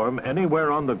major storm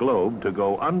anywhere on the globe to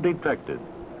go undetected.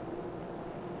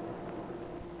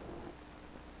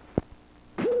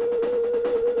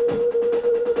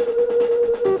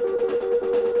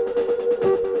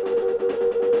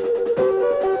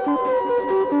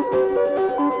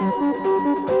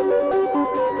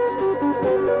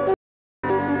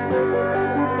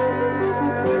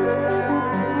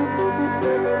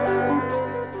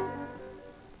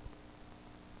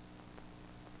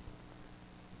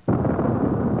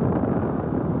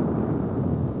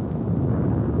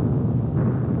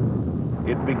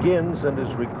 It begins and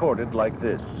is recorded like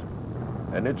this,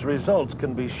 and its results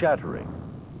can be shattering.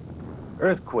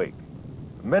 Earthquake,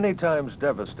 many times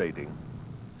devastating,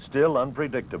 still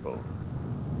unpredictable.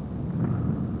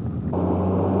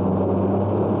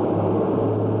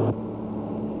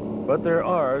 But there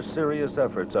are serious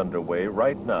efforts underway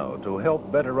right now to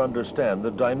help better understand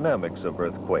the dynamics of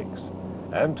earthquakes,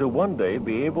 and to one day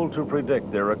be able to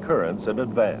predict their occurrence in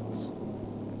advance.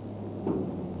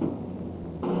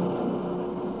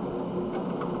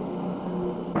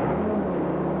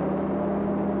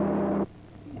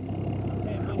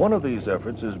 One of these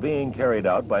efforts is being carried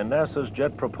out by NASA's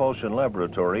Jet Propulsion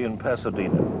Laboratory in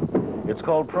Pasadena. It's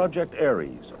called Project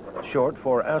Ares, short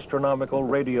for Astronomical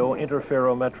Radio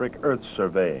Interferometric Earth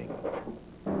Surveying.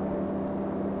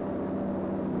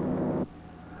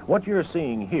 What you're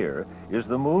seeing here is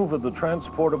the move of the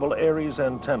transportable Ares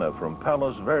antenna from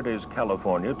Palos Verdes,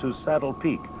 California to Saddle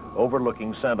Peak,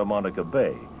 overlooking Santa Monica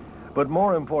Bay, but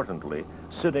more importantly,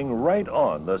 sitting right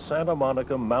on the Santa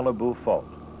Monica-Malibu Fault.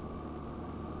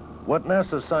 What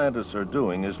NASA scientists are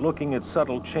doing is looking at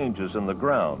subtle changes in the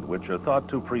ground which are thought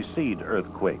to precede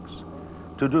earthquakes.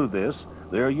 To do this,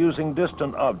 they are using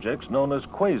distant objects known as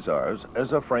quasars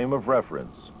as a frame of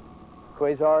reference.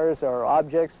 Quasars are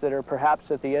objects that are perhaps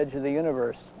at the edge of the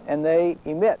universe, and they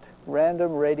emit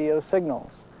random radio signals.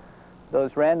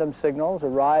 Those random signals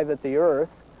arrive at the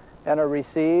Earth and are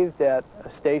received at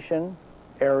a station,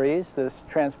 Ares, this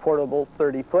transportable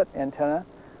 30-foot antenna,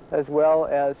 as well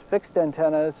as fixed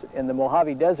antennas in the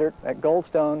Mojave Desert at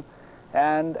Goldstone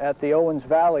and at the Owens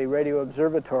Valley Radio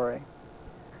Observatory.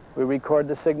 We record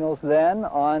the signals then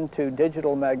onto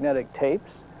digital magnetic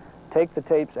tapes, take the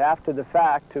tapes after the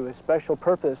fact to a special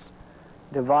purpose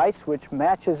device which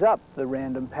matches up the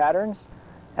random patterns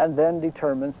and then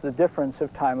determines the difference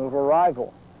of time of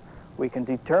arrival. We can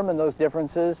determine those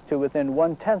differences to within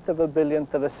 1/10 of a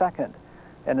billionth of a second,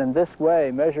 and in this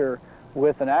way measure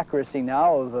with an accuracy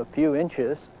now of a few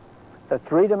inches the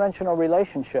three-dimensional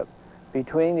relationship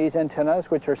between these antennas,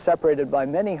 which are separated by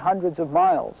many hundreds of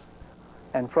miles.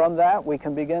 And from that we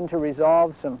can begin to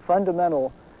resolve some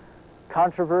fundamental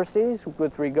controversies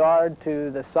with regard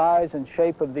to the size and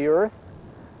shape of the Earth,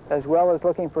 as well as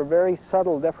looking for very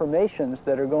subtle deformations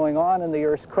that are going on in the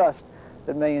Earth's crust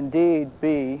that may indeed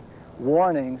be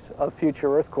warnings of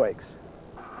future earthquakes.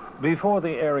 Before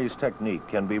the Ares technique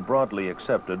can be broadly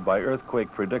accepted by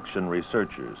earthquake prediction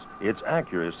researchers, its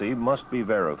accuracy must be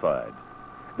verified.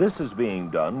 This is being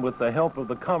done with the help of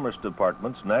the Commerce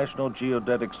Department's National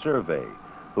Geodetic Survey,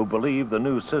 who believe the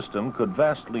new system could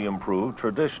vastly improve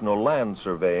traditional land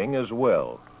surveying as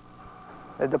well.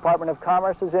 The Department of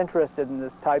Commerce is interested in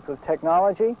this type of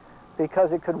technology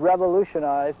because it could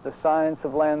revolutionize the science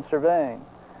of land surveying.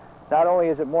 Not only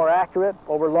is it more accurate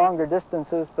over longer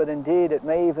distances, but indeed it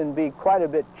may even be quite a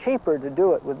bit cheaper to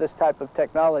do it with this type of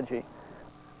technology.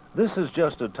 This is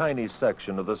just a tiny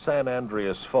section of the San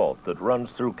Andreas Fault that runs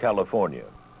through California.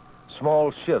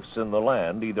 Small shifts in the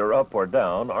land, either up or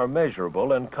down, are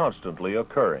measurable and constantly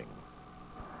occurring.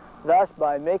 Thus,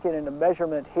 by making a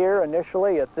measurement here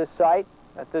initially at this site,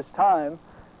 at this time,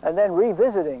 and then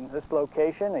revisiting this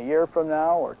location a year from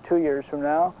now or 2 years from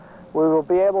now, we will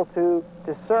be able to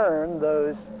discern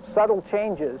those subtle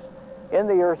changes in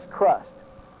the Earth's crust,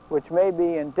 which may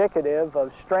be indicative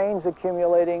of strains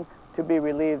accumulating to be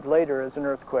relieved later as an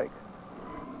earthquake.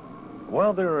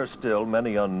 While there are still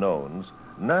many unknowns,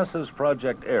 NASA's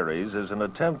Project Ares is an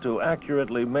attempt to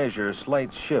accurately measure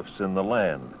slight shifts in the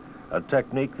land, a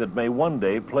technique that may one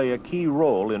day play a key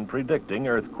role in predicting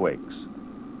earthquakes.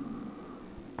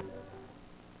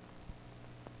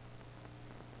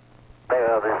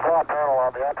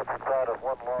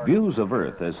 Views of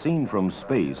Earth as seen from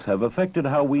space have affected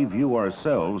how we view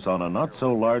ourselves on a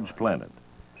not-so-large planet.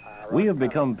 We have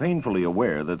become painfully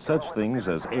aware that such things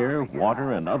as air,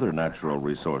 water, and other natural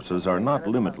resources are not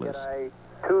limitless.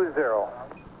 20.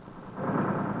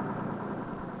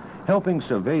 Helping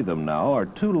survey them now are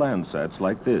two Landsats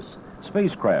like this,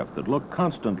 spacecraft that look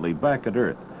constantly back at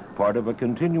Earth, part of a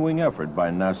continuing effort by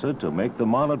NASA to make the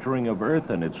monitoring of Earth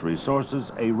and its resources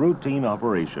a routine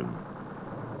operation.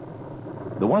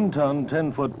 The 1-ton,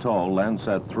 10-foot-tall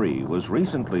Landsat 3 was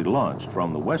recently launched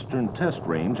from the Western Test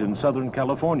Range in Southern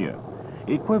California.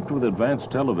 Equipped with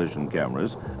advanced television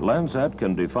cameras, Landsat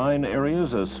can define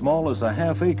areas as small as a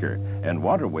half acre and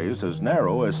waterways as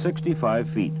narrow as 65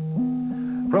 feet.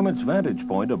 From its vantage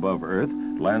point above Earth,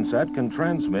 Landsat can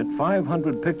transmit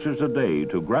 500 pictures a day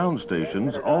to ground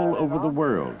stations all over the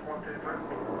world.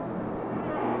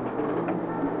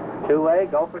 Two-way,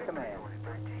 go for command.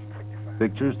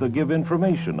 Pictures that give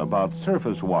information about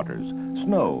surface waters,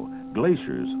 snow,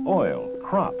 glaciers, oil,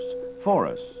 crops,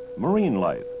 forests, marine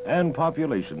life, and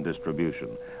population distribution,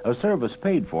 a service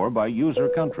paid for by user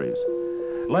countries.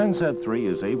 Landsat 3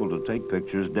 is able to take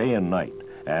pictures day and night,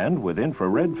 and with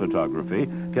infrared photography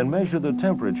can measure the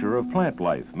temperature of plant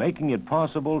life, making it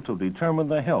possible to determine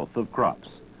the health of crops.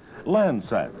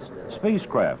 Landsats,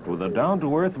 spacecraft with a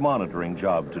down-to-earth monitoring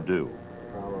job to do.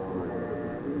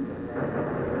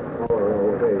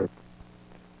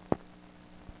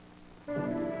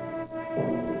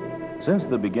 Since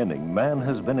the beginning, man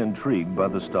has been intrigued by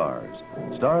the stars.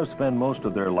 Stars spend most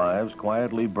of their lives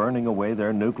quietly burning away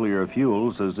their nuclear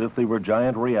fuels as if they were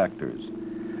giant reactors.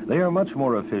 They are much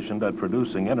more efficient at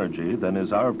producing energy than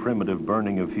is our primitive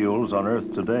burning of fuels on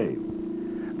Earth today.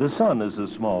 The sun is a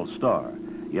small star,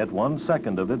 yet 1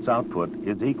 second of its output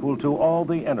is equal to all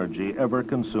the energy ever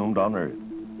consumed on Earth.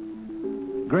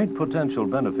 Great potential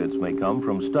benefits may come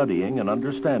from studying and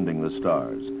understanding the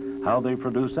stars, how they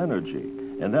produce energy,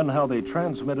 and then how they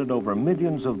transmit it over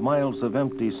millions of miles of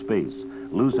empty space,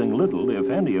 losing little, if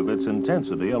any, of its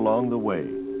intensity along the way.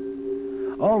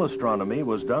 All astronomy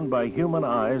was done by human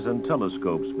eyes and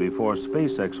telescopes before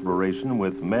space exploration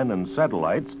with men and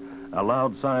satellites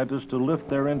allowed scientists to lift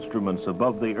their instruments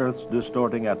above the Earth's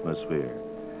distorting atmosphere.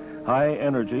 High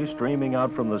energy streaming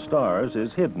out from the stars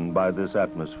is hidden by this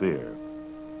atmosphere.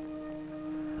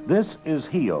 This is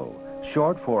HEO,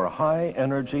 short for High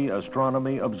Energy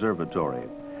Astronomy Observatory.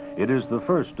 It is the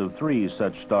first of 3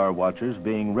 such star watchers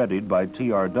being readied by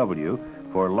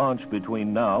TRW for launch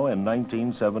between now and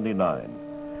 1979.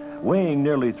 Weighing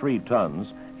nearly 3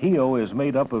 tons, HEO is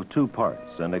made up of 2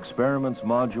 parts, an experiments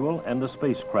module and a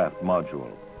spacecraft module.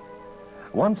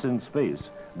 Once in space,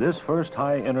 this first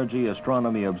high-energy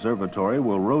astronomy observatory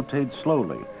will rotate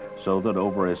slowly so that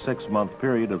over a 6-month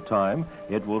period of time,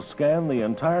 it will scan the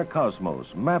entire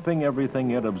cosmos, mapping everything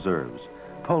it observes: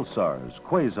 pulsars,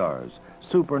 quasars,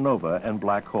 supernova, and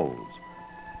black holes.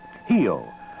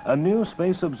 HEO, a new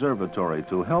space observatory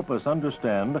to help us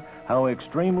understand how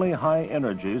extremely high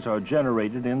energies are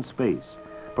generated in space,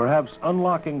 perhaps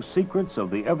unlocking secrets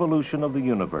of the evolution of the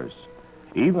universe,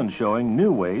 even showing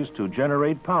new ways to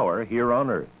generate power here on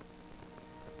Earth.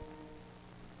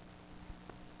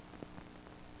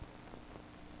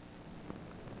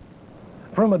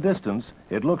 From a distance,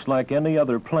 it looks like any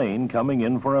other plane coming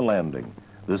in for a landing.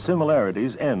 The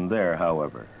similarities end there,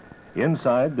 however.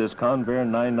 Inside, this Convair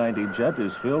 990 jet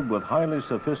is filled with highly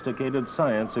sophisticated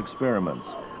science experiments,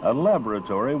 a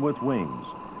laboratory with wings.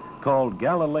 Called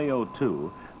Galileo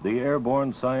 2, the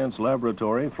Airborne Science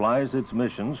Laboratory flies its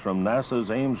missions from NASA's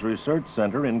Ames Research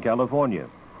Center in California.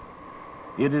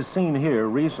 It is seen here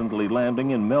recently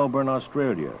landing in Melbourne,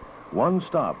 Australia, one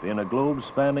stop in a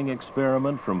globe-spanning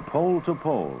experiment from pole to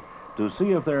pole to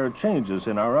see if there are changes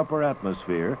in our upper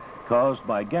atmosphere caused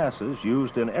by gases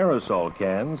used in aerosol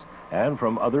cans and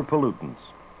from other pollutants.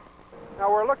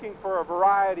 Now we're looking for a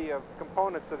variety of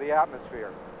components of the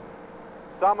atmosphere.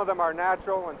 Some of them are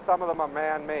natural and some of them are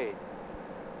man-made.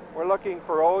 We're looking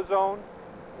for ozone,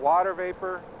 water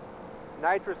vapor,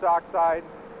 nitrous oxide,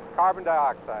 carbon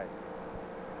dioxide.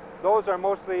 Those are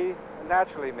mostly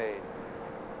naturally made.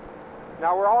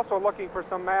 Now we're also looking for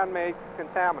some man-made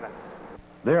contaminants.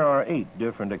 There are 8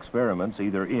 different experiments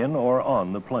either in or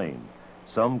on the plane.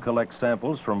 Some collect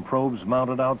samples from probes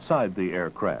mounted outside the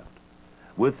aircraft.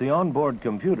 With the onboard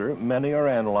computer, many are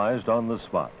analyzed on the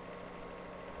spot.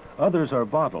 Others are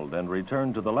bottled and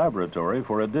returned to the laboratory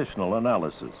for additional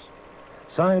analysis.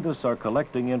 Scientists are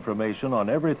collecting information on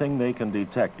everything they can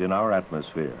detect in our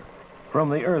atmosphere. From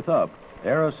the Earth up,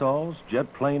 aerosols,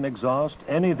 jet plane exhaust,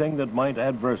 anything that might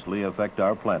adversely affect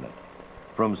our planet.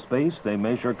 From space, they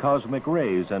measure cosmic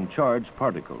rays and charged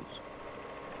particles.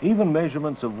 Even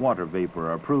measurements of water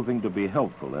vapor are proving to be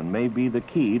helpful and may be the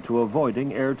key to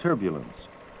avoiding air turbulence.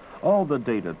 All the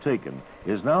data taken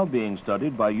is now being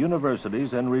studied by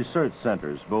universities and research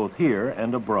centers, both here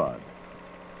and abroad.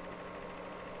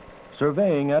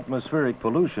 Surveying atmospheric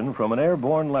pollution from an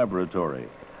airborne laboratory,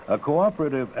 a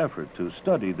cooperative effort to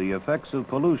study the effects of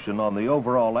pollution on the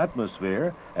overall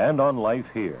atmosphere and on life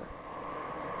here.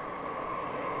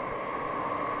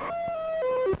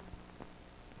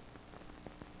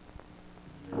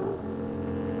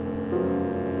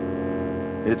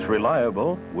 It's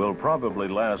reliable, will probably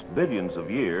last billions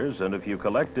of years, and if you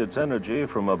collect its energy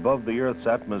from above the Earth's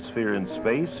atmosphere in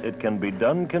space, it can be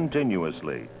done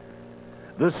continuously.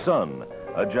 The sun,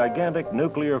 a gigantic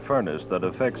nuclear furnace that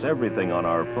affects everything on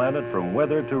our planet from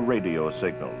weather to radio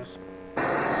signals.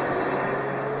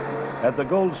 At the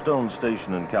Goldstone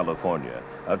Station in California,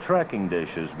 a tracking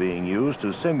dish is being used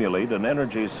to simulate an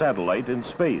energy satellite in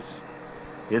space.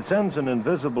 It sends an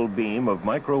invisible beam of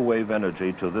microwave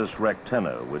energy to this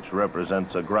rectenna, which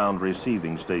represents a ground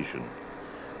receiving station.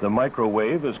 The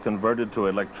microwave is converted to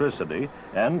electricity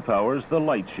and powers the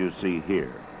lights you see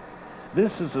here.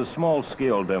 This is a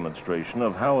small-scale demonstration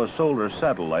of how a solar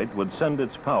satellite would send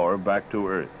its power back to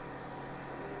Earth.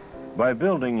 By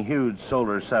building huge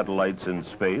solar satellites in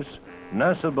space,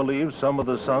 NASA believes some of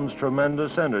the sun's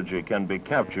tremendous energy can be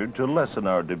captured to lessen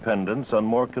our dependence on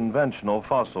more conventional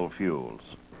fossil fuels.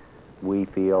 We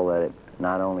feel that it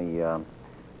not only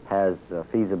has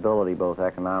feasibility both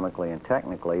economically and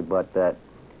technically, but that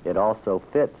it also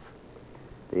fits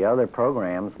the other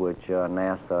programs which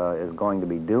NASA is going to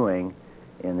be doing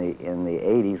in the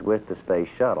 80s with the space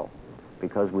shuttle,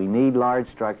 because we need large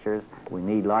structures, we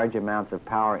need large amounts of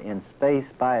power in space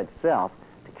by itself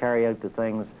to carry out the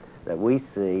things that we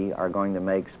see are going to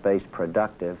make space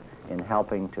productive in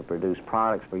helping to produce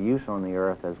products for use on the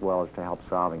Earth, as well as to help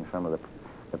solving some of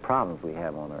the problems we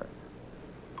have on Earth.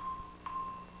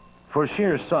 For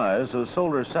sheer size, a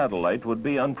solar satellite would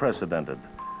be unprecedented.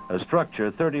 A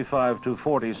structure 35 to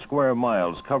 40 square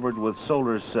miles covered with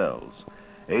solar cells,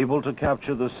 able to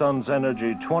capture the sun's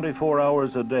energy 24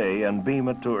 hours a day and beam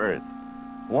it to Earth.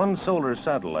 One solar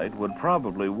satellite would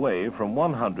probably weigh from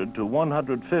 100 to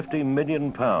 150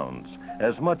 million pounds,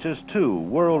 as much as 2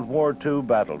 World War II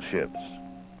battleships.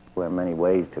 There are many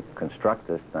ways to construct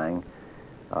this thing,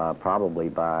 probably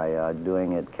by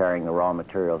doing it, carrying the raw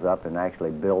materials up and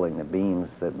actually building the beams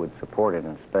that would support it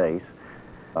in space.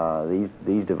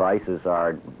 These devices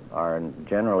are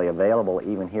generally available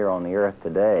even here on the Earth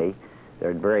today. There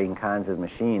are varying kinds of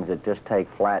machines that just take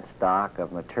flat stock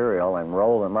of material and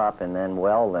roll them up and then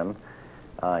weld them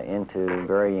into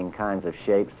varying kinds of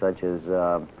shapes, such as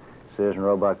Susan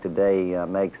Roebuck today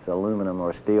makes aluminum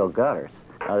or steel gutters.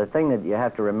 The thing that you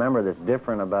have to remember that's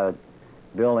different about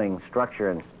building structure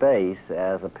in space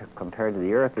compared to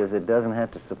the Earth is it doesn't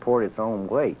have to support its own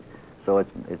weight. So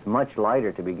it's much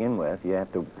lighter to begin with. You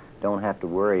don't have to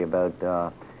worry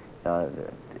about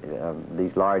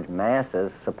these large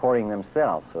masses supporting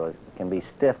themselves, so it can be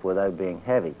stiff without being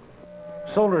heavy.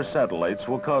 Solar satellites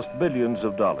will cost billions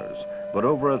of dollars, but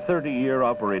over a 30-year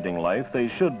operating life, they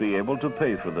should be able to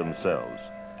pay for themselves.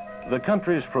 The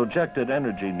country's projected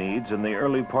energy needs in the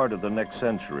early part of the next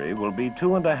century will be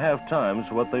 2.5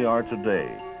 times what they are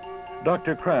today.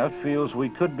 Dr. Kraft feels we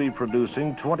could be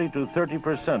producing 20 to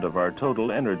 30% of our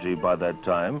total energy by that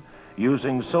time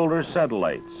using solar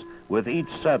satellites, with each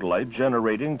satellite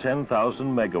generating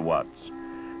 10,000 megawatts.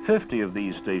 50 of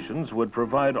these stations would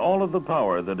provide all of the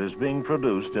power that is being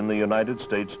produced in the United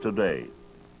States today.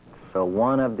 So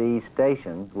one of these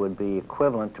stations would be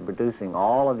equivalent to producing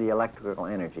all of the electrical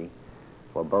energy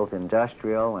for both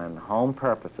industrial and home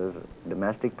purposes,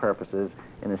 domestic purposes,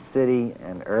 in a city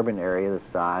and urban area the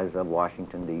size of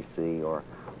Washington, D.C., or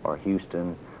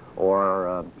Houston,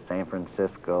 or San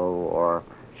Francisco, or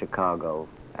Chicago,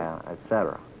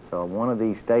 etc. So one of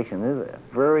these stations is a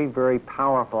very, very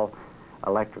powerful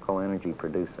electrical energy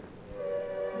producer.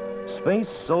 Space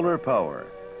solar power,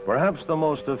 perhaps the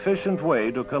most efficient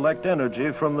way to collect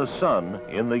energy from the sun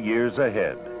in the years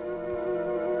ahead.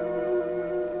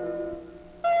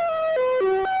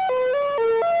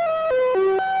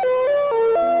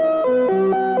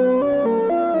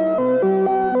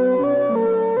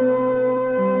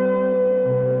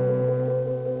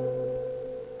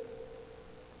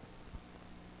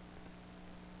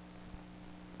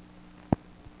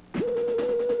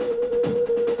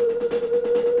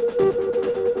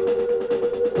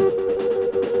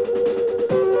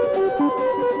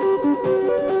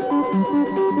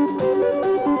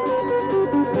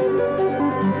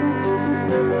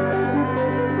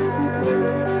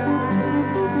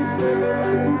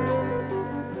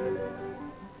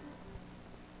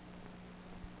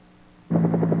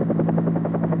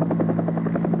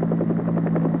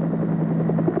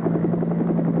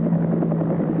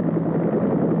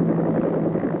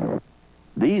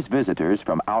 These visitors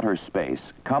from outer space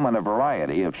come in a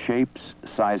variety of shapes,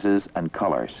 sizes, and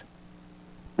colors.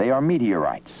 They are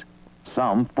meteorites,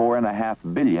 some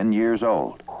 4.5 billion years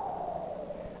old.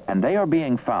 And they are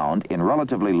being found in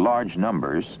relatively large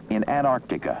numbers in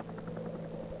Antarctica.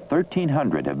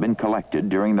 1,300 have been collected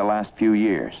during the last few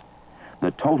years.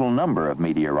 The total number of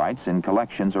meteorites in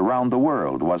collections around the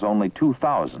world was only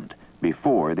 2,000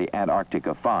 before the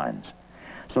Antarctica finds.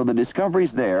 So the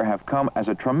discoveries there have come as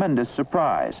a tremendous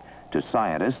surprise to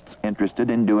scientists interested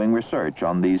in doing research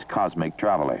on these cosmic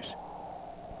travelers.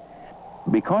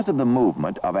 Because of the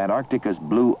movement of Antarctica's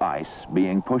blue ice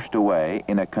being pushed away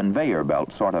in a conveyor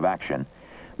belt sort of action,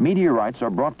 meteorites are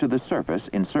brought to the surface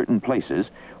in certain places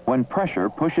when pressure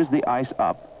pushes the ice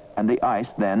up and the ice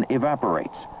then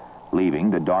evaporates,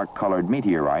 leaving the dark-colored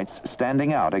meteorites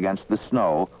standing out against the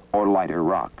snow or lighter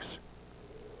rocks.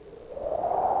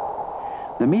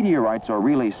 The meteorites are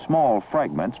really small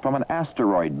fragments from an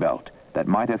asteroid belt that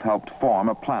might have helped form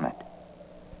a planet.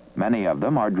 Many of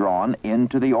them are drawn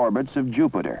into the orbits of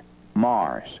Jupiter,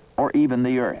 Mars, or even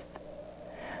the Earth.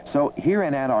 So here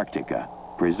in Antarctica,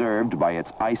 preserved by its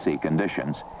icy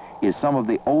conditions, is some of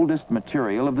the oldest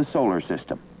material of the solar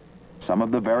system. Some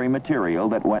of the very material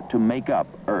that went to make up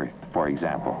Earth, for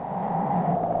example.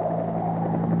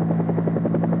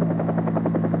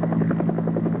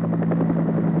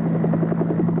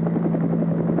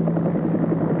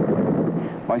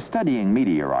 By studying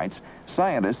meteorites,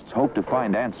 scientists hope to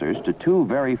find answers to two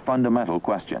very fundamental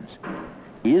questions.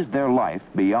 Is there life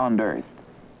beyond Earth?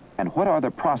 And what are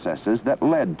the processes that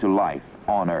led to life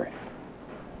on Earth?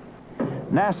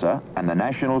 NASA and the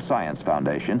National Science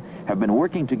Foundation have been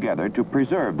working together to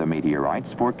preserve the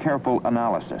meteorites for careful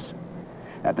analysis.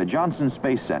 At the Johnson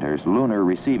Space Center's Lunar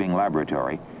Receiving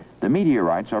Laboratory, the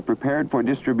meteorites are prepared for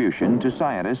distribution to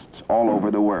scientists all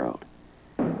over the world.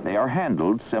 They are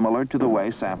handled similar to the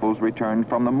way samples returned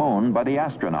from the moon by the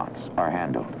astronauts are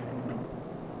handled.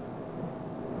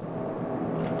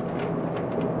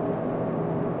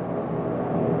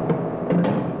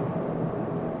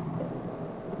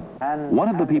 One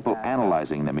of the people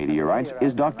analyzing the meteorites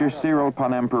is Dr. Cyril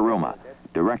Panemperuma,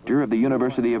 director of the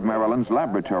University of Maryland's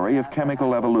Laboratory of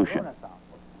Chemical Evolution.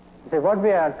 See, what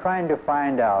we are trying to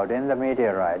find out in the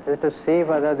meteorites is to see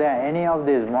whether there are any of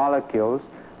these molecules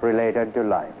related to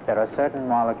life. There are certain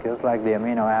molecules like the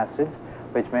amino acids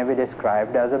which may be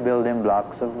described as the building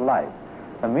blocks of life.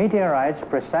 The meteorites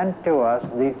present to us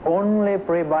the only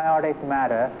prebiotic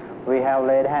matter we have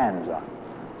laid hands on.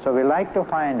 So we like to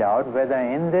find out whether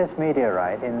in this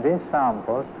meteorite, in these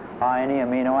samples, are any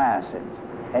amino acids,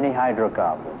 any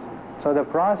hydrocarbons. So the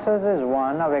process is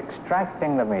one of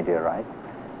extracting the meteorite,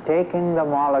 taking the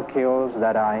molecules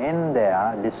that are in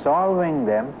there, dissolving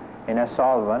them in a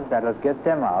solvent that will get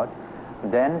them out.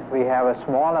 Then we have a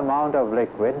small amount of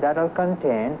liquid that will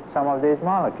contain some of these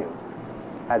molecules.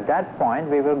 At that point,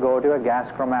 we will go to a gas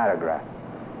chromatograph,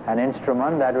 an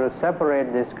instrument that will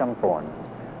separate these components.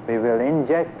 We will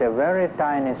inject a very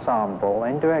tiny sample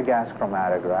into a gas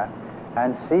chromatograph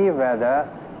and see whether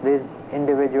these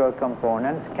individual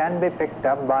components can be picked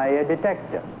up by a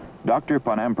detector. Dr.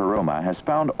 Panemperuma has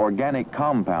found organic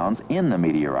compounds in the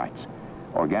meteorites,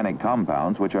 organic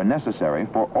compounds which are necessary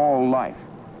for all life,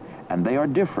 and they are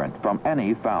different from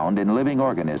any found in living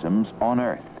organisms on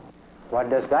Earth. What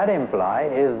does that imply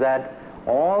is that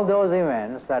all those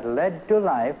events that led to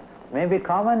life may be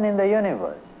common in the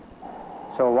universe.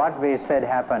 So what we said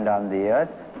happened on the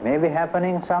Earth may be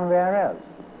happening somewhere else.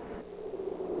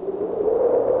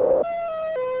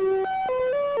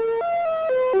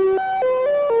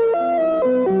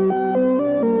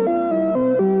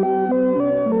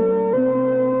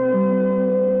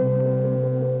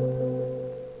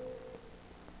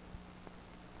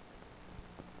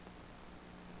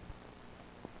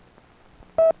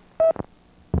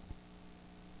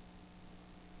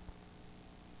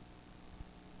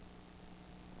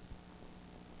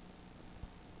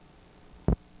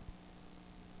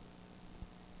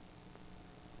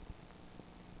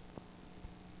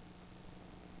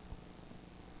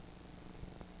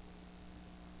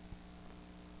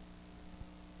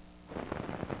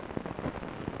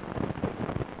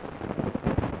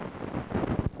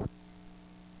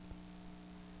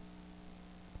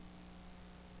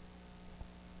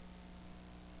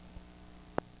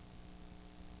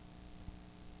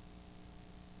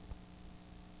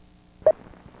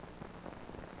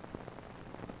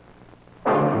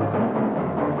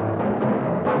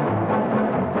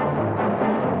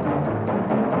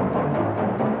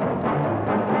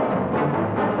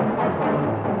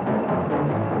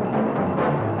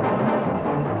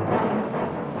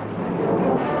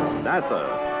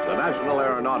 NASA, the National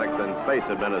Aeronautics and Space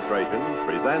Administration,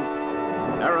 presents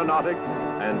Aeronautics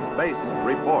and Space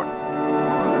Report.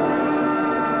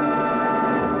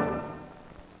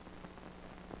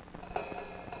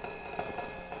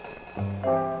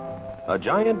 A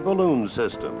giant balloon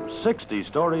system, 60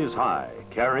 stories high,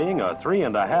 carrying a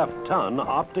 3.5-ton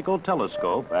optical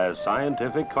telescope as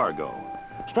scientific cargo.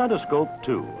 Stratoscope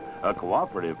 2, a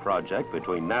cooperative project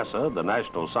between NASA, the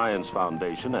National Science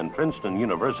Foundation, and Princeton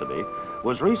University,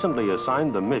 was recently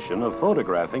assigned the mission of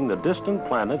photographing the distant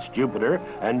planets Jupiter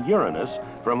and Uranus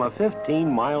from a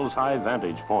 15 miles high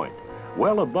vantage point,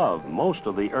 well above most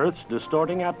of the Earth's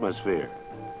distorting atmosphere.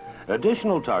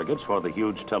 Additional targets for the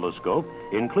huge telescope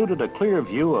included a clear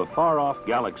view of far-off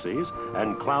galaxies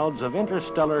and clouds of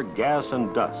interstellar gas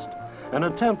and dust, an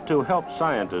attempt to help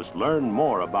scientists learn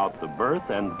more about the birth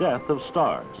and death of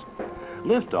stars.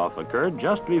 Liftoff occurred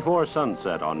just before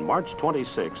sunset on March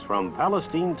 26 from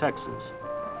Palestine, Texas.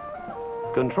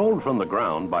 Controlled from the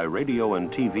ground by radio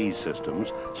and TV systems,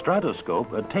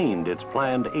 Stratoscope attained its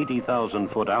planned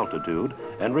 80,000-foot altitude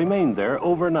and remained there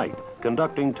overnight,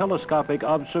 conducting telescopic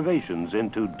observations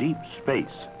into deep space.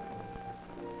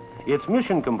 Its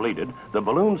mission completed, the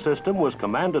balloon system was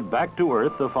commanded back to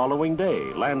Earth the following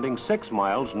day, landing 6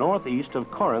 miles northeast of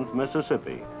Corinth,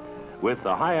 Mississippi. With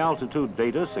the high-altitude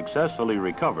data successfully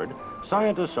recovered,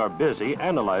 scientists are busy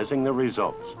analyzing the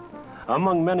results.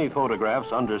 Among many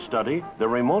photographs under study, the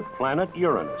remote planet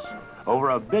Uranus, over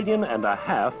 1.5 billion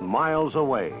miles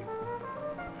away.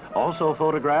 Also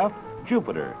photographed,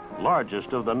 Jupiter,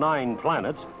 largest of the 9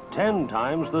 planets, 10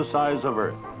 times the size of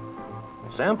Earth.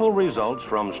 Sample results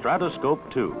from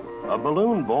Stratoscope 2, a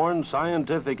balloon-borne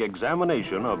scientific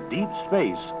examination of deep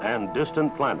space and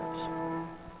distant planets.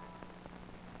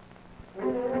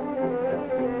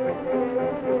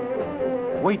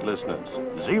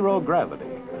 Weightlessness, zero gravity,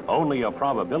 only a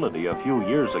probability a few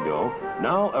years ago,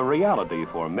 now a reality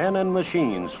for men and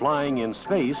machines flying in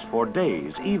space for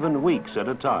days, even weeks at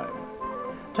a time.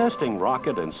 Testing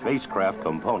rocket and spacecraft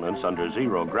components under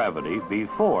zero gravity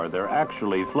before they're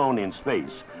actually flown in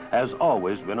space has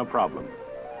always been a problem.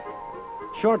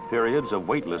 Short periods of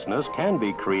weightlessness can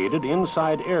be created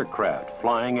inside aircraft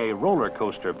flying a roller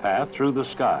coaster path through the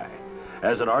sky.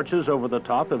 As it arches over the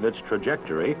top of its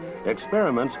trajectory,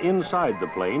 experiments inside the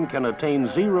plane can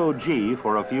attain zero G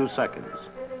for a few seconds.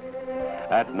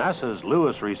 At NASA's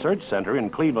Lewis Research Center in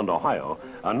Cleveland, Ohio,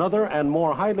 another and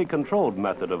more highly controlled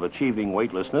method of achieving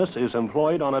weightlessness is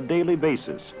employed on a daily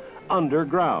basis,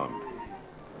 underground.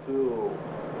 2,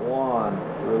 1,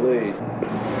 release.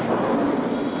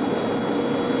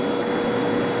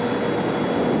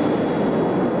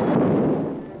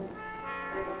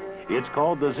 It's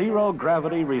called the Zero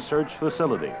Gravity Research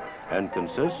Facility and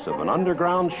consists of an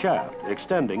underground shaft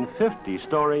extending 50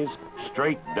 stories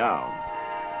straight down.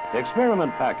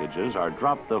 Experiment packages are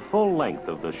dropped the full length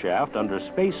of the shaft under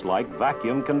space-like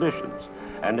vacuum conditions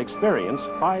and experience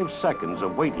 5 seconds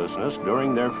of weightlessness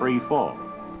during their free fall.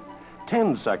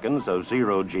 10 seconds of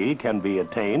zero G can be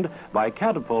attained by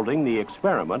catapulting the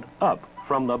experiment up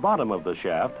from the bottom of the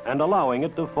shaft and allowing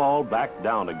it to fall back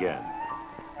down again.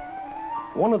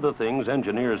 One of the things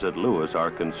engineers at Lewis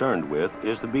are concerned with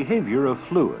is the behavior of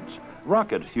fluids,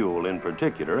 rocket fuel in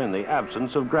particular, in the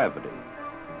absence of gravity.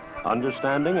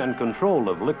 Understanding and control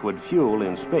of liquid fuel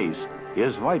in space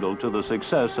is vital to the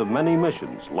success of many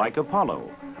missions, like Apollo,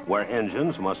 where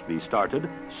engines must be started,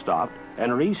 stopped,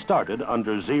 and restarted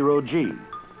under zero G.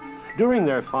 During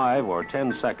their 5 or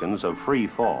 10 seconds of free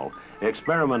fall,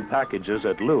 experiment packages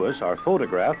at Lewis are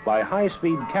photographed by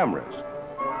high-speed cameras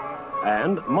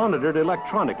and monitored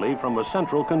electronically from a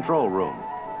central control room.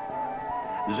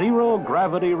 Zero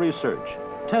gravity research,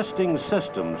 testing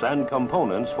systems and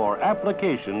components for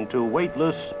application to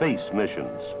weightless space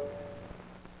missions.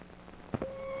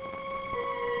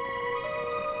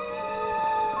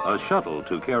 A shuttle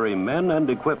to carry men and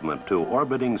equipment to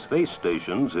orbiting space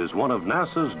stations is one of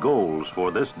NASA's goals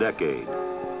for this decade.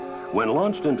 When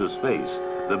launched into space,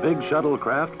 the big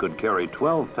shuttlecraft could carry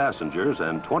 12 passengers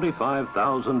and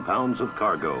 25,000 pounds of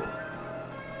cargo.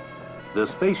 The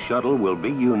space shuttle will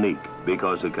be unique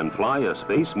because it can fly a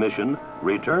space mission,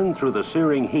 return through the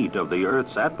searing heat of the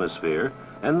Earth's atmosphere,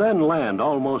 and then land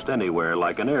almost anywhere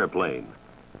like an airplane.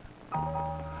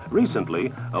 Recently,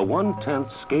 a 1/10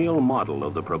 scale model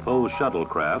of the proposed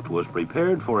shuttlecraft was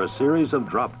prepared for a series of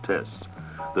drop tests.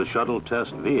 The shuttle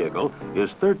test vehicle is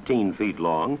 13 feet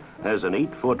long, has an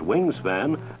 8-foot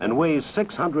wingspan, and weighs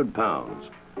 600 pounds.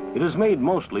 It is made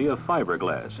mostly of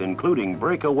fiberglass, including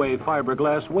breakaway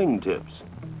fiberglass wingtips.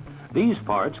 These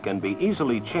parts can be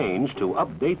easily changed to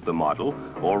update the model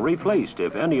or replaced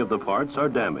if any of the parts are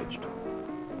damaged.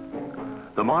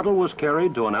 The model was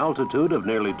carried to an altitude of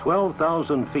nearly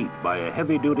 12,000 feet by a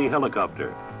heavy-duty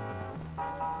helicopter.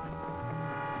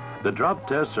 The drop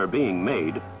tests are being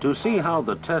made to see how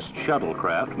the test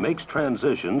shuttlecraft makes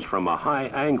transitions from a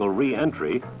high-angle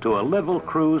re-entry to a level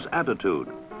cruise attitude.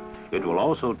 It will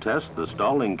also test the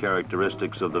stalling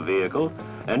characteristics of the vehicle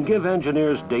and give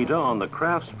engineers data on the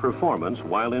craft's performance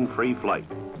while in free flight.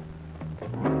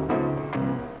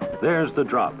 There's the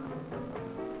drop.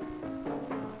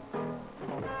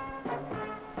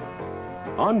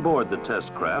 On board the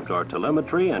test craft are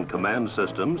telemetry and command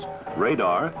systems,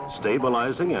 radar,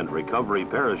 stabilizing and recovery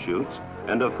parachutes,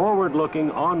 and a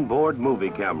forward-looking onboard movie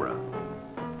camera.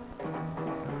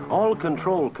 All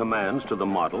control commands to the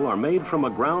model are made from a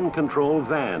ground control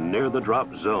van near the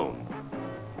drop zone.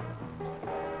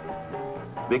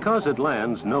 Because it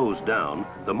lands nose down,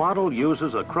 the model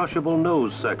uses a crushable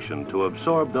nose section to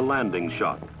absorb the landing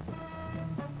shock.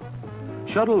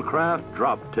 Shuttlecraft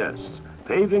drop tests,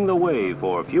 paving the way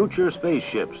for future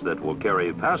spaceships that will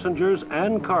carry passengers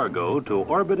and cargo to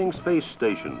orbiting space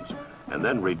stations and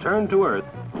then return to Earth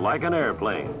like an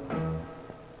airplane.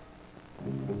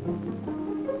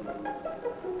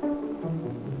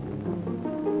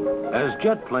 As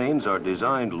jet planes are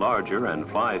designed larger and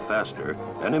fly faster,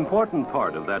 an important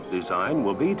part of that design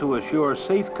will be to assure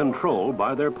safe control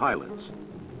by their pilots.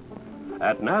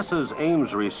 At NASA's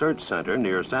Ames Research Center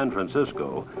near San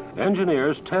Francisco,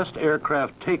 engineers test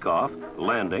aircraft takeoff,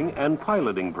 landing, and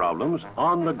piloting problems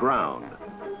on the ground.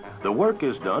 The work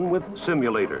is done with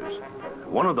simulators.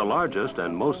 One of the largest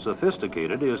and most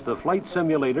sophisticated is the flight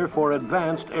simulator for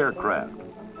advanced aircraft.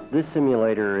 This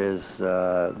simulator is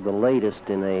the latest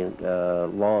in a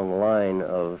long line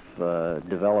of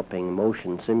developing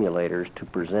motion simulators to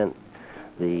present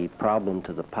the problem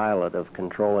to the pilot of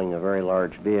controlling a very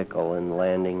large vehicle in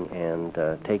landing and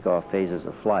takeoff phases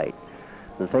of flight.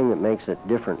 The thing that makes it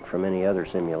different from any other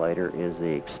simulator is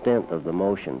the extent of the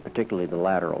motion, particularly the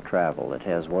lateral travel. It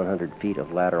has 100 feet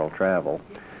of lateral travel,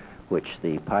 which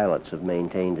the pilots have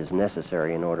maintained is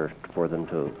necessary in order for them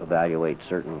to evaluate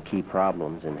certain key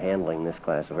problems in handling this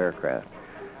class of aircraft.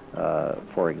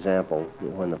 For example,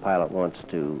 when the pilot wants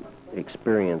to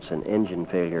experience an engine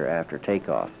failure after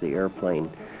takeoff, the airplane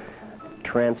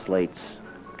translates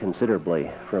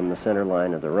considerably from the center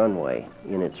line of the runway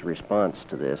in its response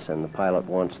to this, and the pilot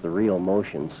wants the real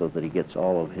motion so that he gets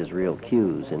all of his real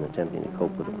cues in attempting to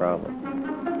cope with the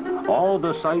problem. All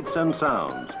the sights and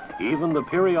sounds, even the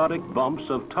periodic bumps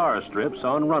of tar strips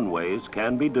on runways,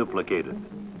 can be duplicated.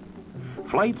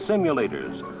 Flight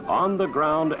simulators,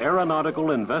 on-the-ground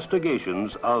aeronautical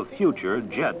investigations of future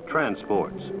jet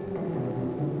transports.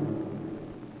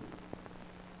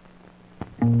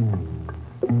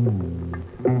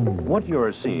 What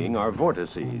you're seeing are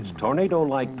vortices,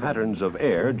 tornado-like patterns of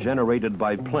air generated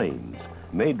by planes,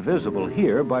 made visible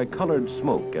here by colored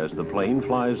smoke as the plane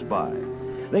flies by.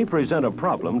 They present a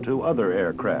problem to other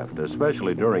aircraft,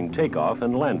 especially during takeoff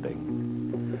and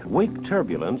landing. Wake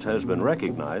turbulence has been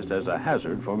recognized as a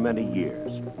hazard for many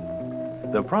years.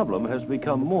 The problem has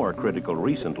become more critical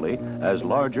recently as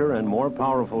larger and more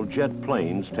powerful jet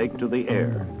planes take to the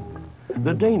air.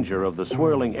 The danger of the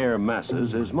swirling air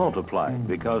masses is multiplied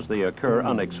because they occur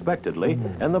unexpectedly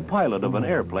and the pilot of an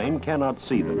airplane cannot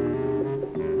see them.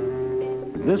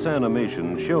 This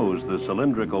animation shows the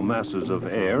cylindrical masses of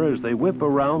air as they whip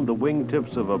around the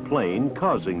wingtips of a plane,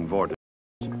 causing vortices.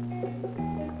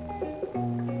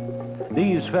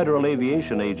 These Federal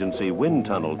Aviation Agency wind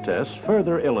tunnel tests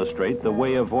further illustrate the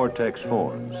way a vortex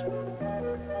forms.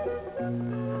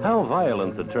 How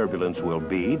violent the turbulence will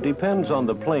be depends on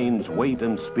the plane's weight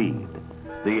and speed.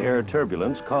 The air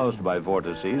turbulence caused by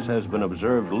vortices has been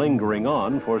observed lingering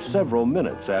on for several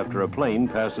minutes after a plane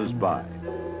passes by.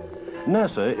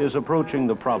 NASA is approaching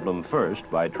the problem first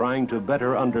by trying to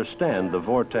better understand the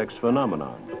vortex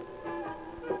phenomenon.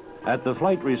 At the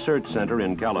Flight Research Center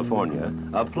in California,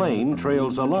 a plane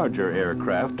trails a larger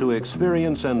aircraft to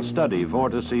experience and study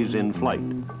vortices in flight.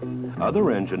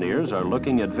 Other engineers are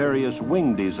looking at various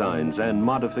wing designs and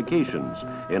modifications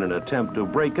in an attempt to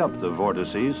break up the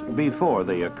vortices before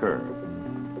they occur.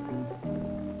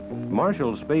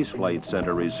 Marshall Space Flight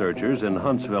Center researchers in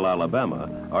Huntsville,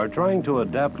 Alabama, are trying to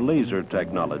adapt laser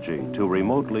technology to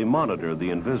remotely monitor the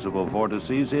invisible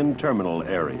vortices in terminal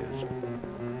areas.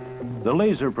 The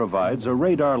laser provides a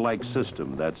radar-like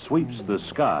system that sweeps the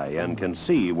sky and can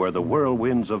see where the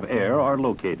whirlwinds of air are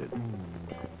located.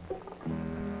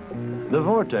 The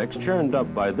vortex churned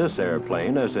up by this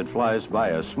airplane as it flies by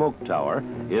a smoke tower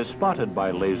is spotted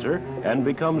by laser and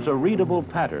becomes a readable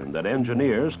pattern that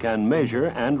engineers can measure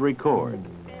and record.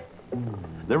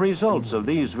 The results of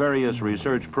these various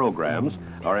research programs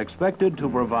are expected to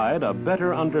provide a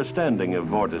better understanding of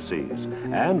vortices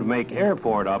and make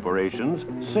airport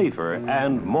operations safer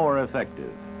and more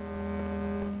effective.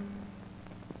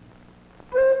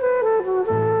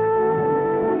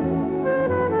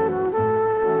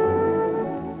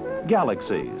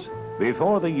 Galaxies.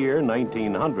 Before the year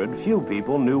 1900, few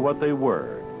people knew what they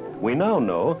were. We now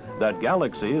know that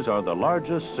galaxies are the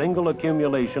largest single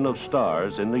accumulation of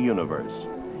stars in the universe.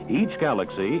 Each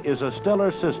galaxy is a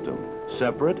stellar system,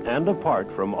 separate and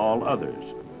apart from all others.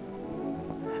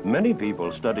 Many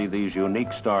people study these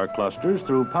unique star clusters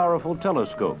through powerful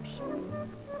telescopes.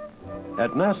 At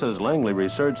NASA's Langley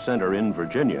Research Center in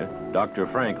Virginia, Dr.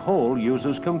 Frank Hole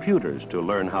uses computers to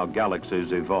learn how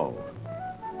galaxies evolve.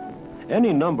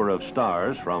 Any number of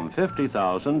stars from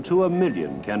 50,000 to 1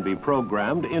 million can be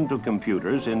programmed into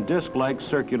computers in disc-like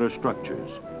circular structures.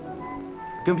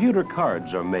 Computer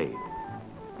cards are made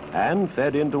and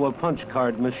fed into a punch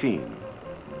card machine.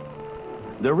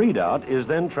 The readout is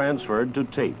then transferred to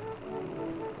tape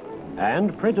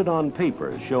and printed on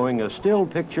paper showing a still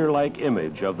picture-like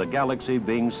image of the galaxy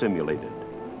being simulated.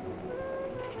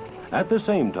 At the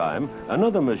same time,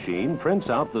 another machine prints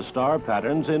out the star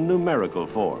patterns in numerical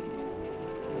form.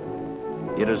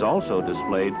 It is also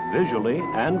displayed visually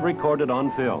and recorded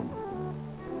on film.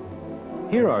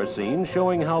 Here are scenes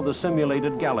showing how the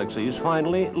simulated galaxies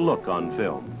finally look on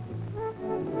film.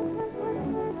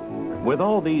 With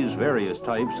all these various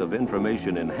types of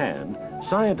information in hand,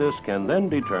 scientists can then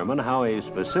determine how a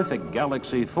specific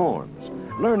galaxy forms,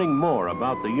 learning more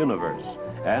about the universe,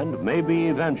 and maybe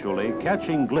eventually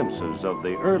catching glimpses of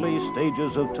the early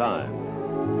stages of time.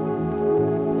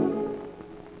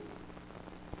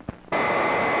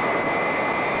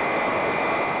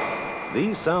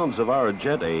 These sounds of our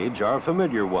jet age are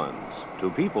familiar ones. To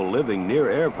people living near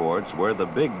airports where the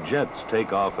big jets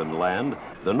take off and land,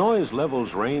 the noise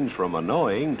levels range from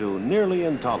annoying to nearly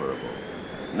intolerable.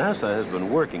 NASA has been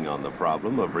working on the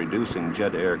problem of reducing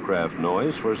jet aircraft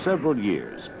noise for several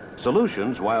years.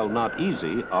 Solutions, while not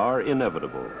easy, are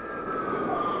inevitable.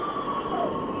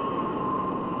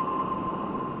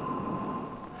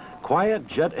 Quiet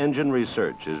jet engine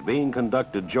research is being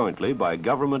conducted jointly by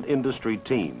government industry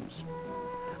teams.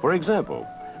 For example,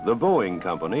 the Boeing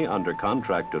company, under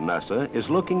contract to NASA, is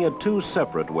looking at two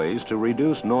separate ways to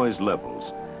reduce noise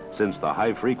levels. Since the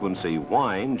high-frequency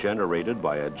whine generated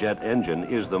by a jet engine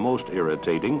is the most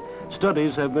irritating,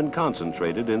 studies have been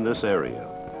concentrated in this area.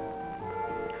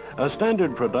 A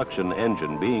standard production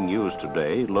engine being used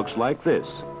today looks like this.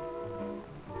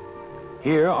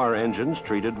 Here are engines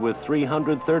treated with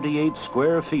 338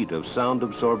 square feet of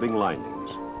sound-absorbing linings.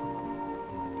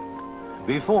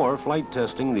 Before flight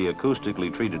testing the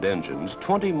acoustically treated engines,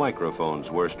 20 microphones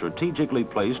were strategically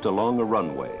placed along a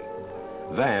runway.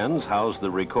 Vans housed the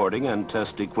recording and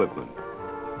test equipment.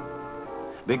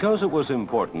 Because it was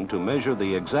important to measure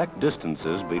the exact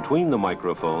distances between the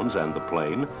microphones and the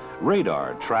plane,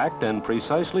 radar tracked and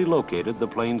precisely located the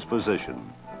plane's position.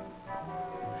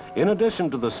 In addition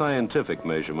to the scientific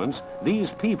measurements, these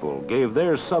people gave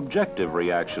their subjective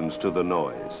reactions to the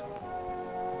noise.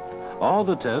 All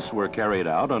the tests were carried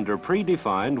out under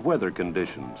predefined weather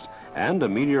conditions, and a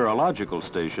meteorological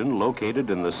station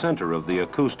located in the center of the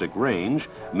acoustic range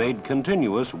made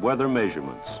continuous weather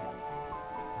measurements.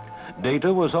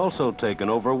 Data was also taken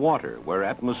over water, where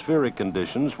atmospheric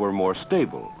conditions were more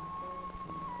stable.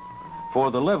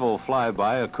 For the level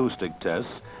flyby acoustic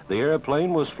tests, the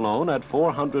airplane was flown at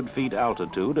 400 feet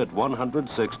altitude at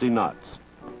 160 knots.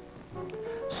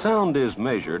 Sound is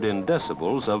measured in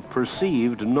decibels of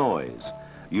perceived noise.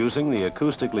 Using the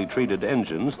acoustically treated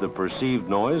engines, the perceived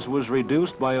noise was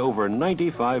reduced by over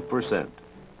 95%.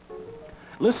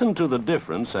 Listen to the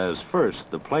difference as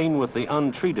first the plane with the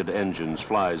untreated engines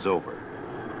flies over.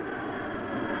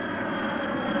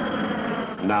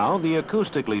 Now the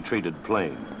acoustically treated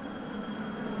plane.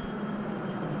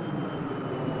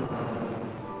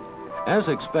 As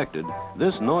expected,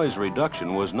 this noise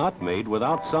reduction was not made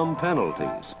without some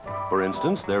penalties. For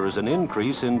instance, there is an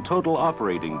increase in total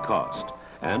operating cost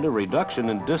and a reduction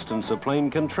in distance a plane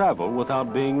can travel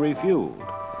without being refueled.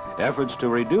 Efforts to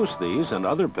reduce these and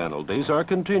other penalties are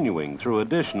continuing through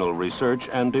additional research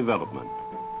and development.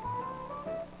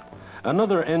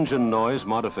 Another engine noise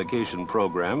modification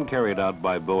program carried out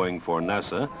by Boeing for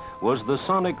NASA was the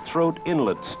Sonic Throat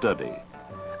Inlet Study.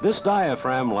 This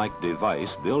diaphragm-like device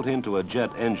built into a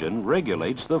jet engine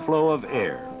regulates the flow of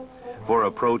air. For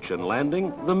approach and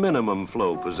landing, the minimum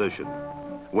flow position.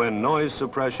 When noise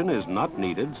suppression is not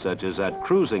needed, such as at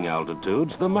cruising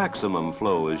altitudes, the maximum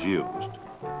flow is used.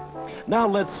 Now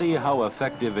let's see how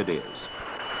effective it is.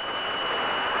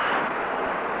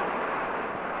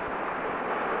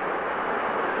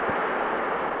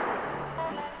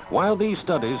 While these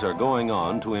studies are going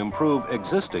on to improve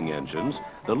existing engines,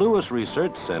 the Lewis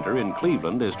Research Center in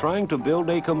Cleveland is trying to build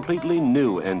a completely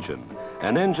new engine,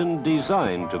 an engine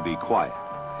designed to be quiet.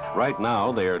 Right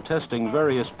now, they are testing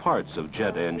various parts of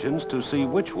jet engines to see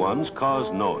which ones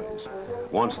cause noise.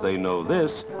 Once they know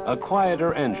this, a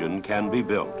quieter engine can be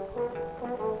built.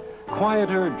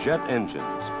 Quieter jet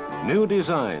engines, new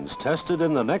designs tested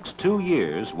in the next 2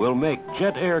 years, will make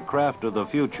jet aircraft of the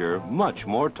future much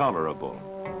more tolerable.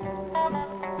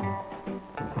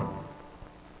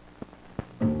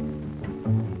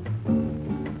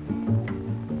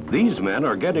 These men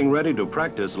are getting ready to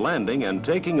practice landing and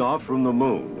taking off from the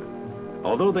moon.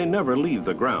 Although they never leave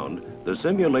the ground, the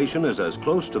simulation is as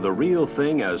close to the real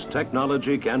thing as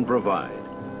technology can provide.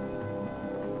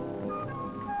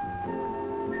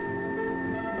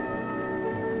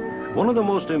 One of the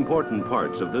most important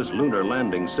parts of this lunar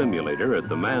landing simulator at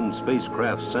the Manned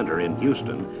Spacecraft Center in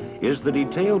Houston is the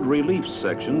detailed relief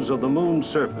sections of the moon's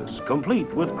surface,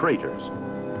 complete with craters.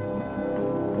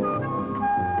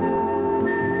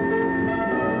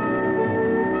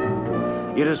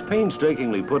 It is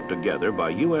painstakingly put together by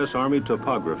U.S. Army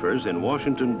topographers in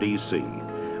Washington, D.C.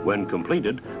 When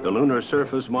completed, the lunar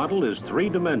surface model is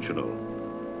three-dimensional.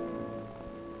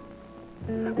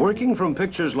 Working from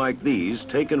pictures like these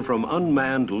taken from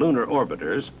unmanned lunar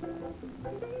orbiters,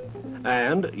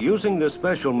 and using this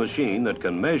special machine that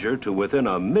can measure to within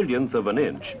a millionth of an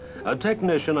inch, a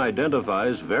technician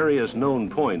identifies various known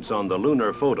points on the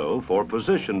lunar photo for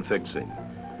position fixing.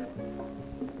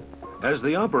 As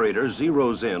the operator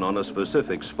zeroes in on a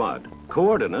specific spot,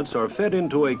 coordinates are fed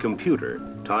into a computer,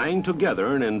 tying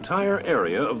together an entire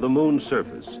area of the moon's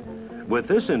surface. With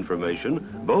this information,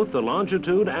 both the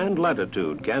longitude and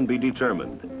latitude can be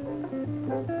determined.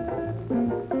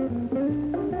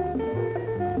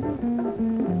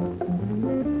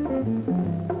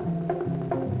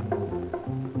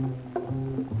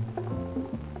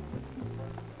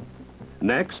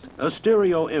 Next, a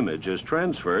stereo image is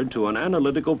transferred to an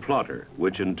analytical plotter,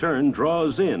 which in turn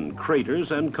draws in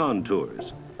craters and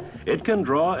contours. It can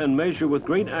draw and measure with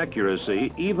great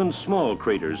accuracy even small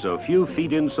craters a few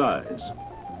feet in size.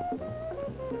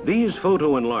 These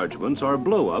photo enlargements are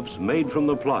blow-ups made from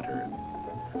the plotter.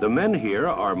 The men here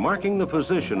are marking the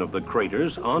position of the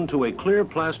craters onto a clear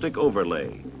plastic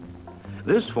overlay.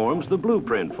 This forms the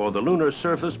blueprint for the lunar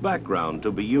surface background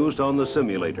to be used on the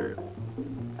simulator.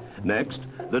 Next,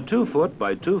 the 2-foot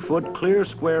by 2-foot clear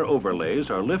square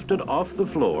overlays are lifted off the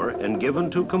floor and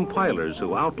given to compilers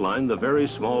who outline the very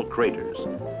small craters.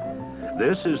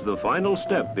 This is the final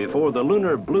step before the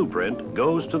lunar blueprint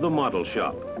goes to the model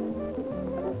shop.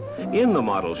 In the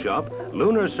model shop,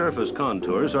 lunar surface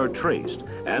contours are traced,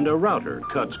 and a router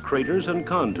cuts craters and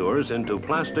contours into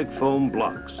plastic foam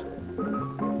blocks.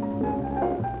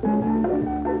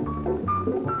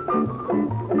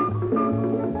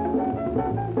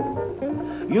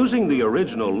 Using the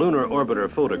original lunar orbiter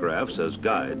photographs as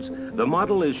guides, the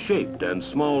model is shaped and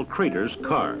small craters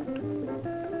carved.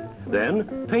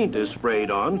 Then, paint is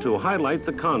sprayed on to highlight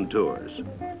the contours.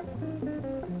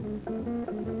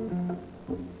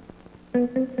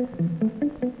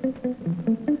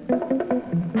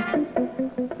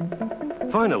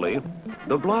 Finally,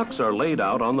 the blocks are laid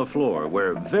out on the floor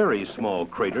where very small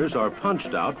craters are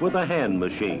punched out with a hand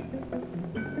machine.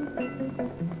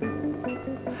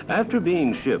 After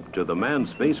being shipped to the Manned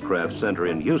Spacecraft Center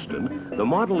in Houston, the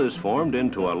model is formed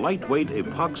into a lightweight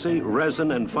epoxy,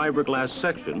 resin, and fiberglass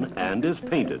section and is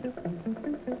painted.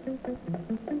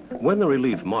 When the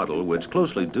relief model, which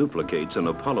closely duplicates an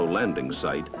Apollo landing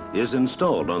site, is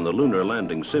installed on the lunar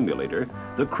landing simulator,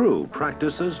 the crew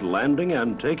practices landing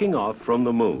and taking off from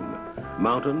the moon.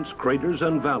 Mountains, craters,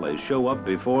 and valleys show up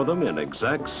before them in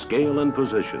exact scale and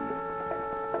position.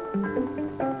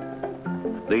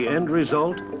 The end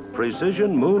result?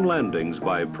 Precision moon landings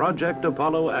by Project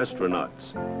Apollo astronauts.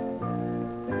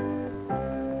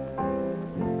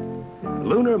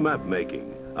 Lunar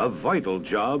map-making, a vital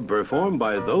job performed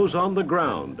by those on the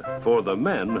ground for the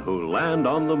men who land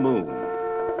on the moon.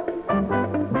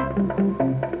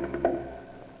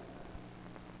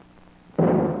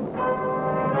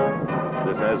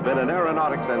 This has been an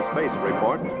Aeronautics and Space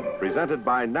Report presented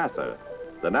by NASA,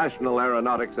 the National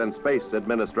Aeronautics and Space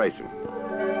Administration.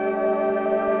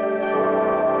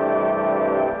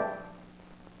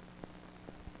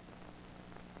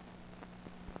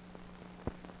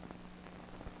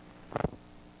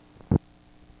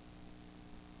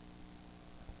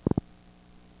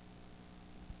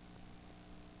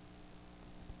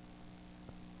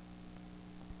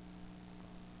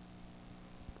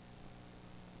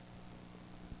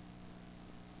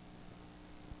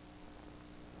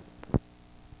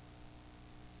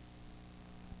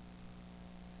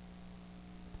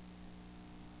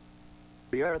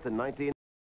 The Earth in 19...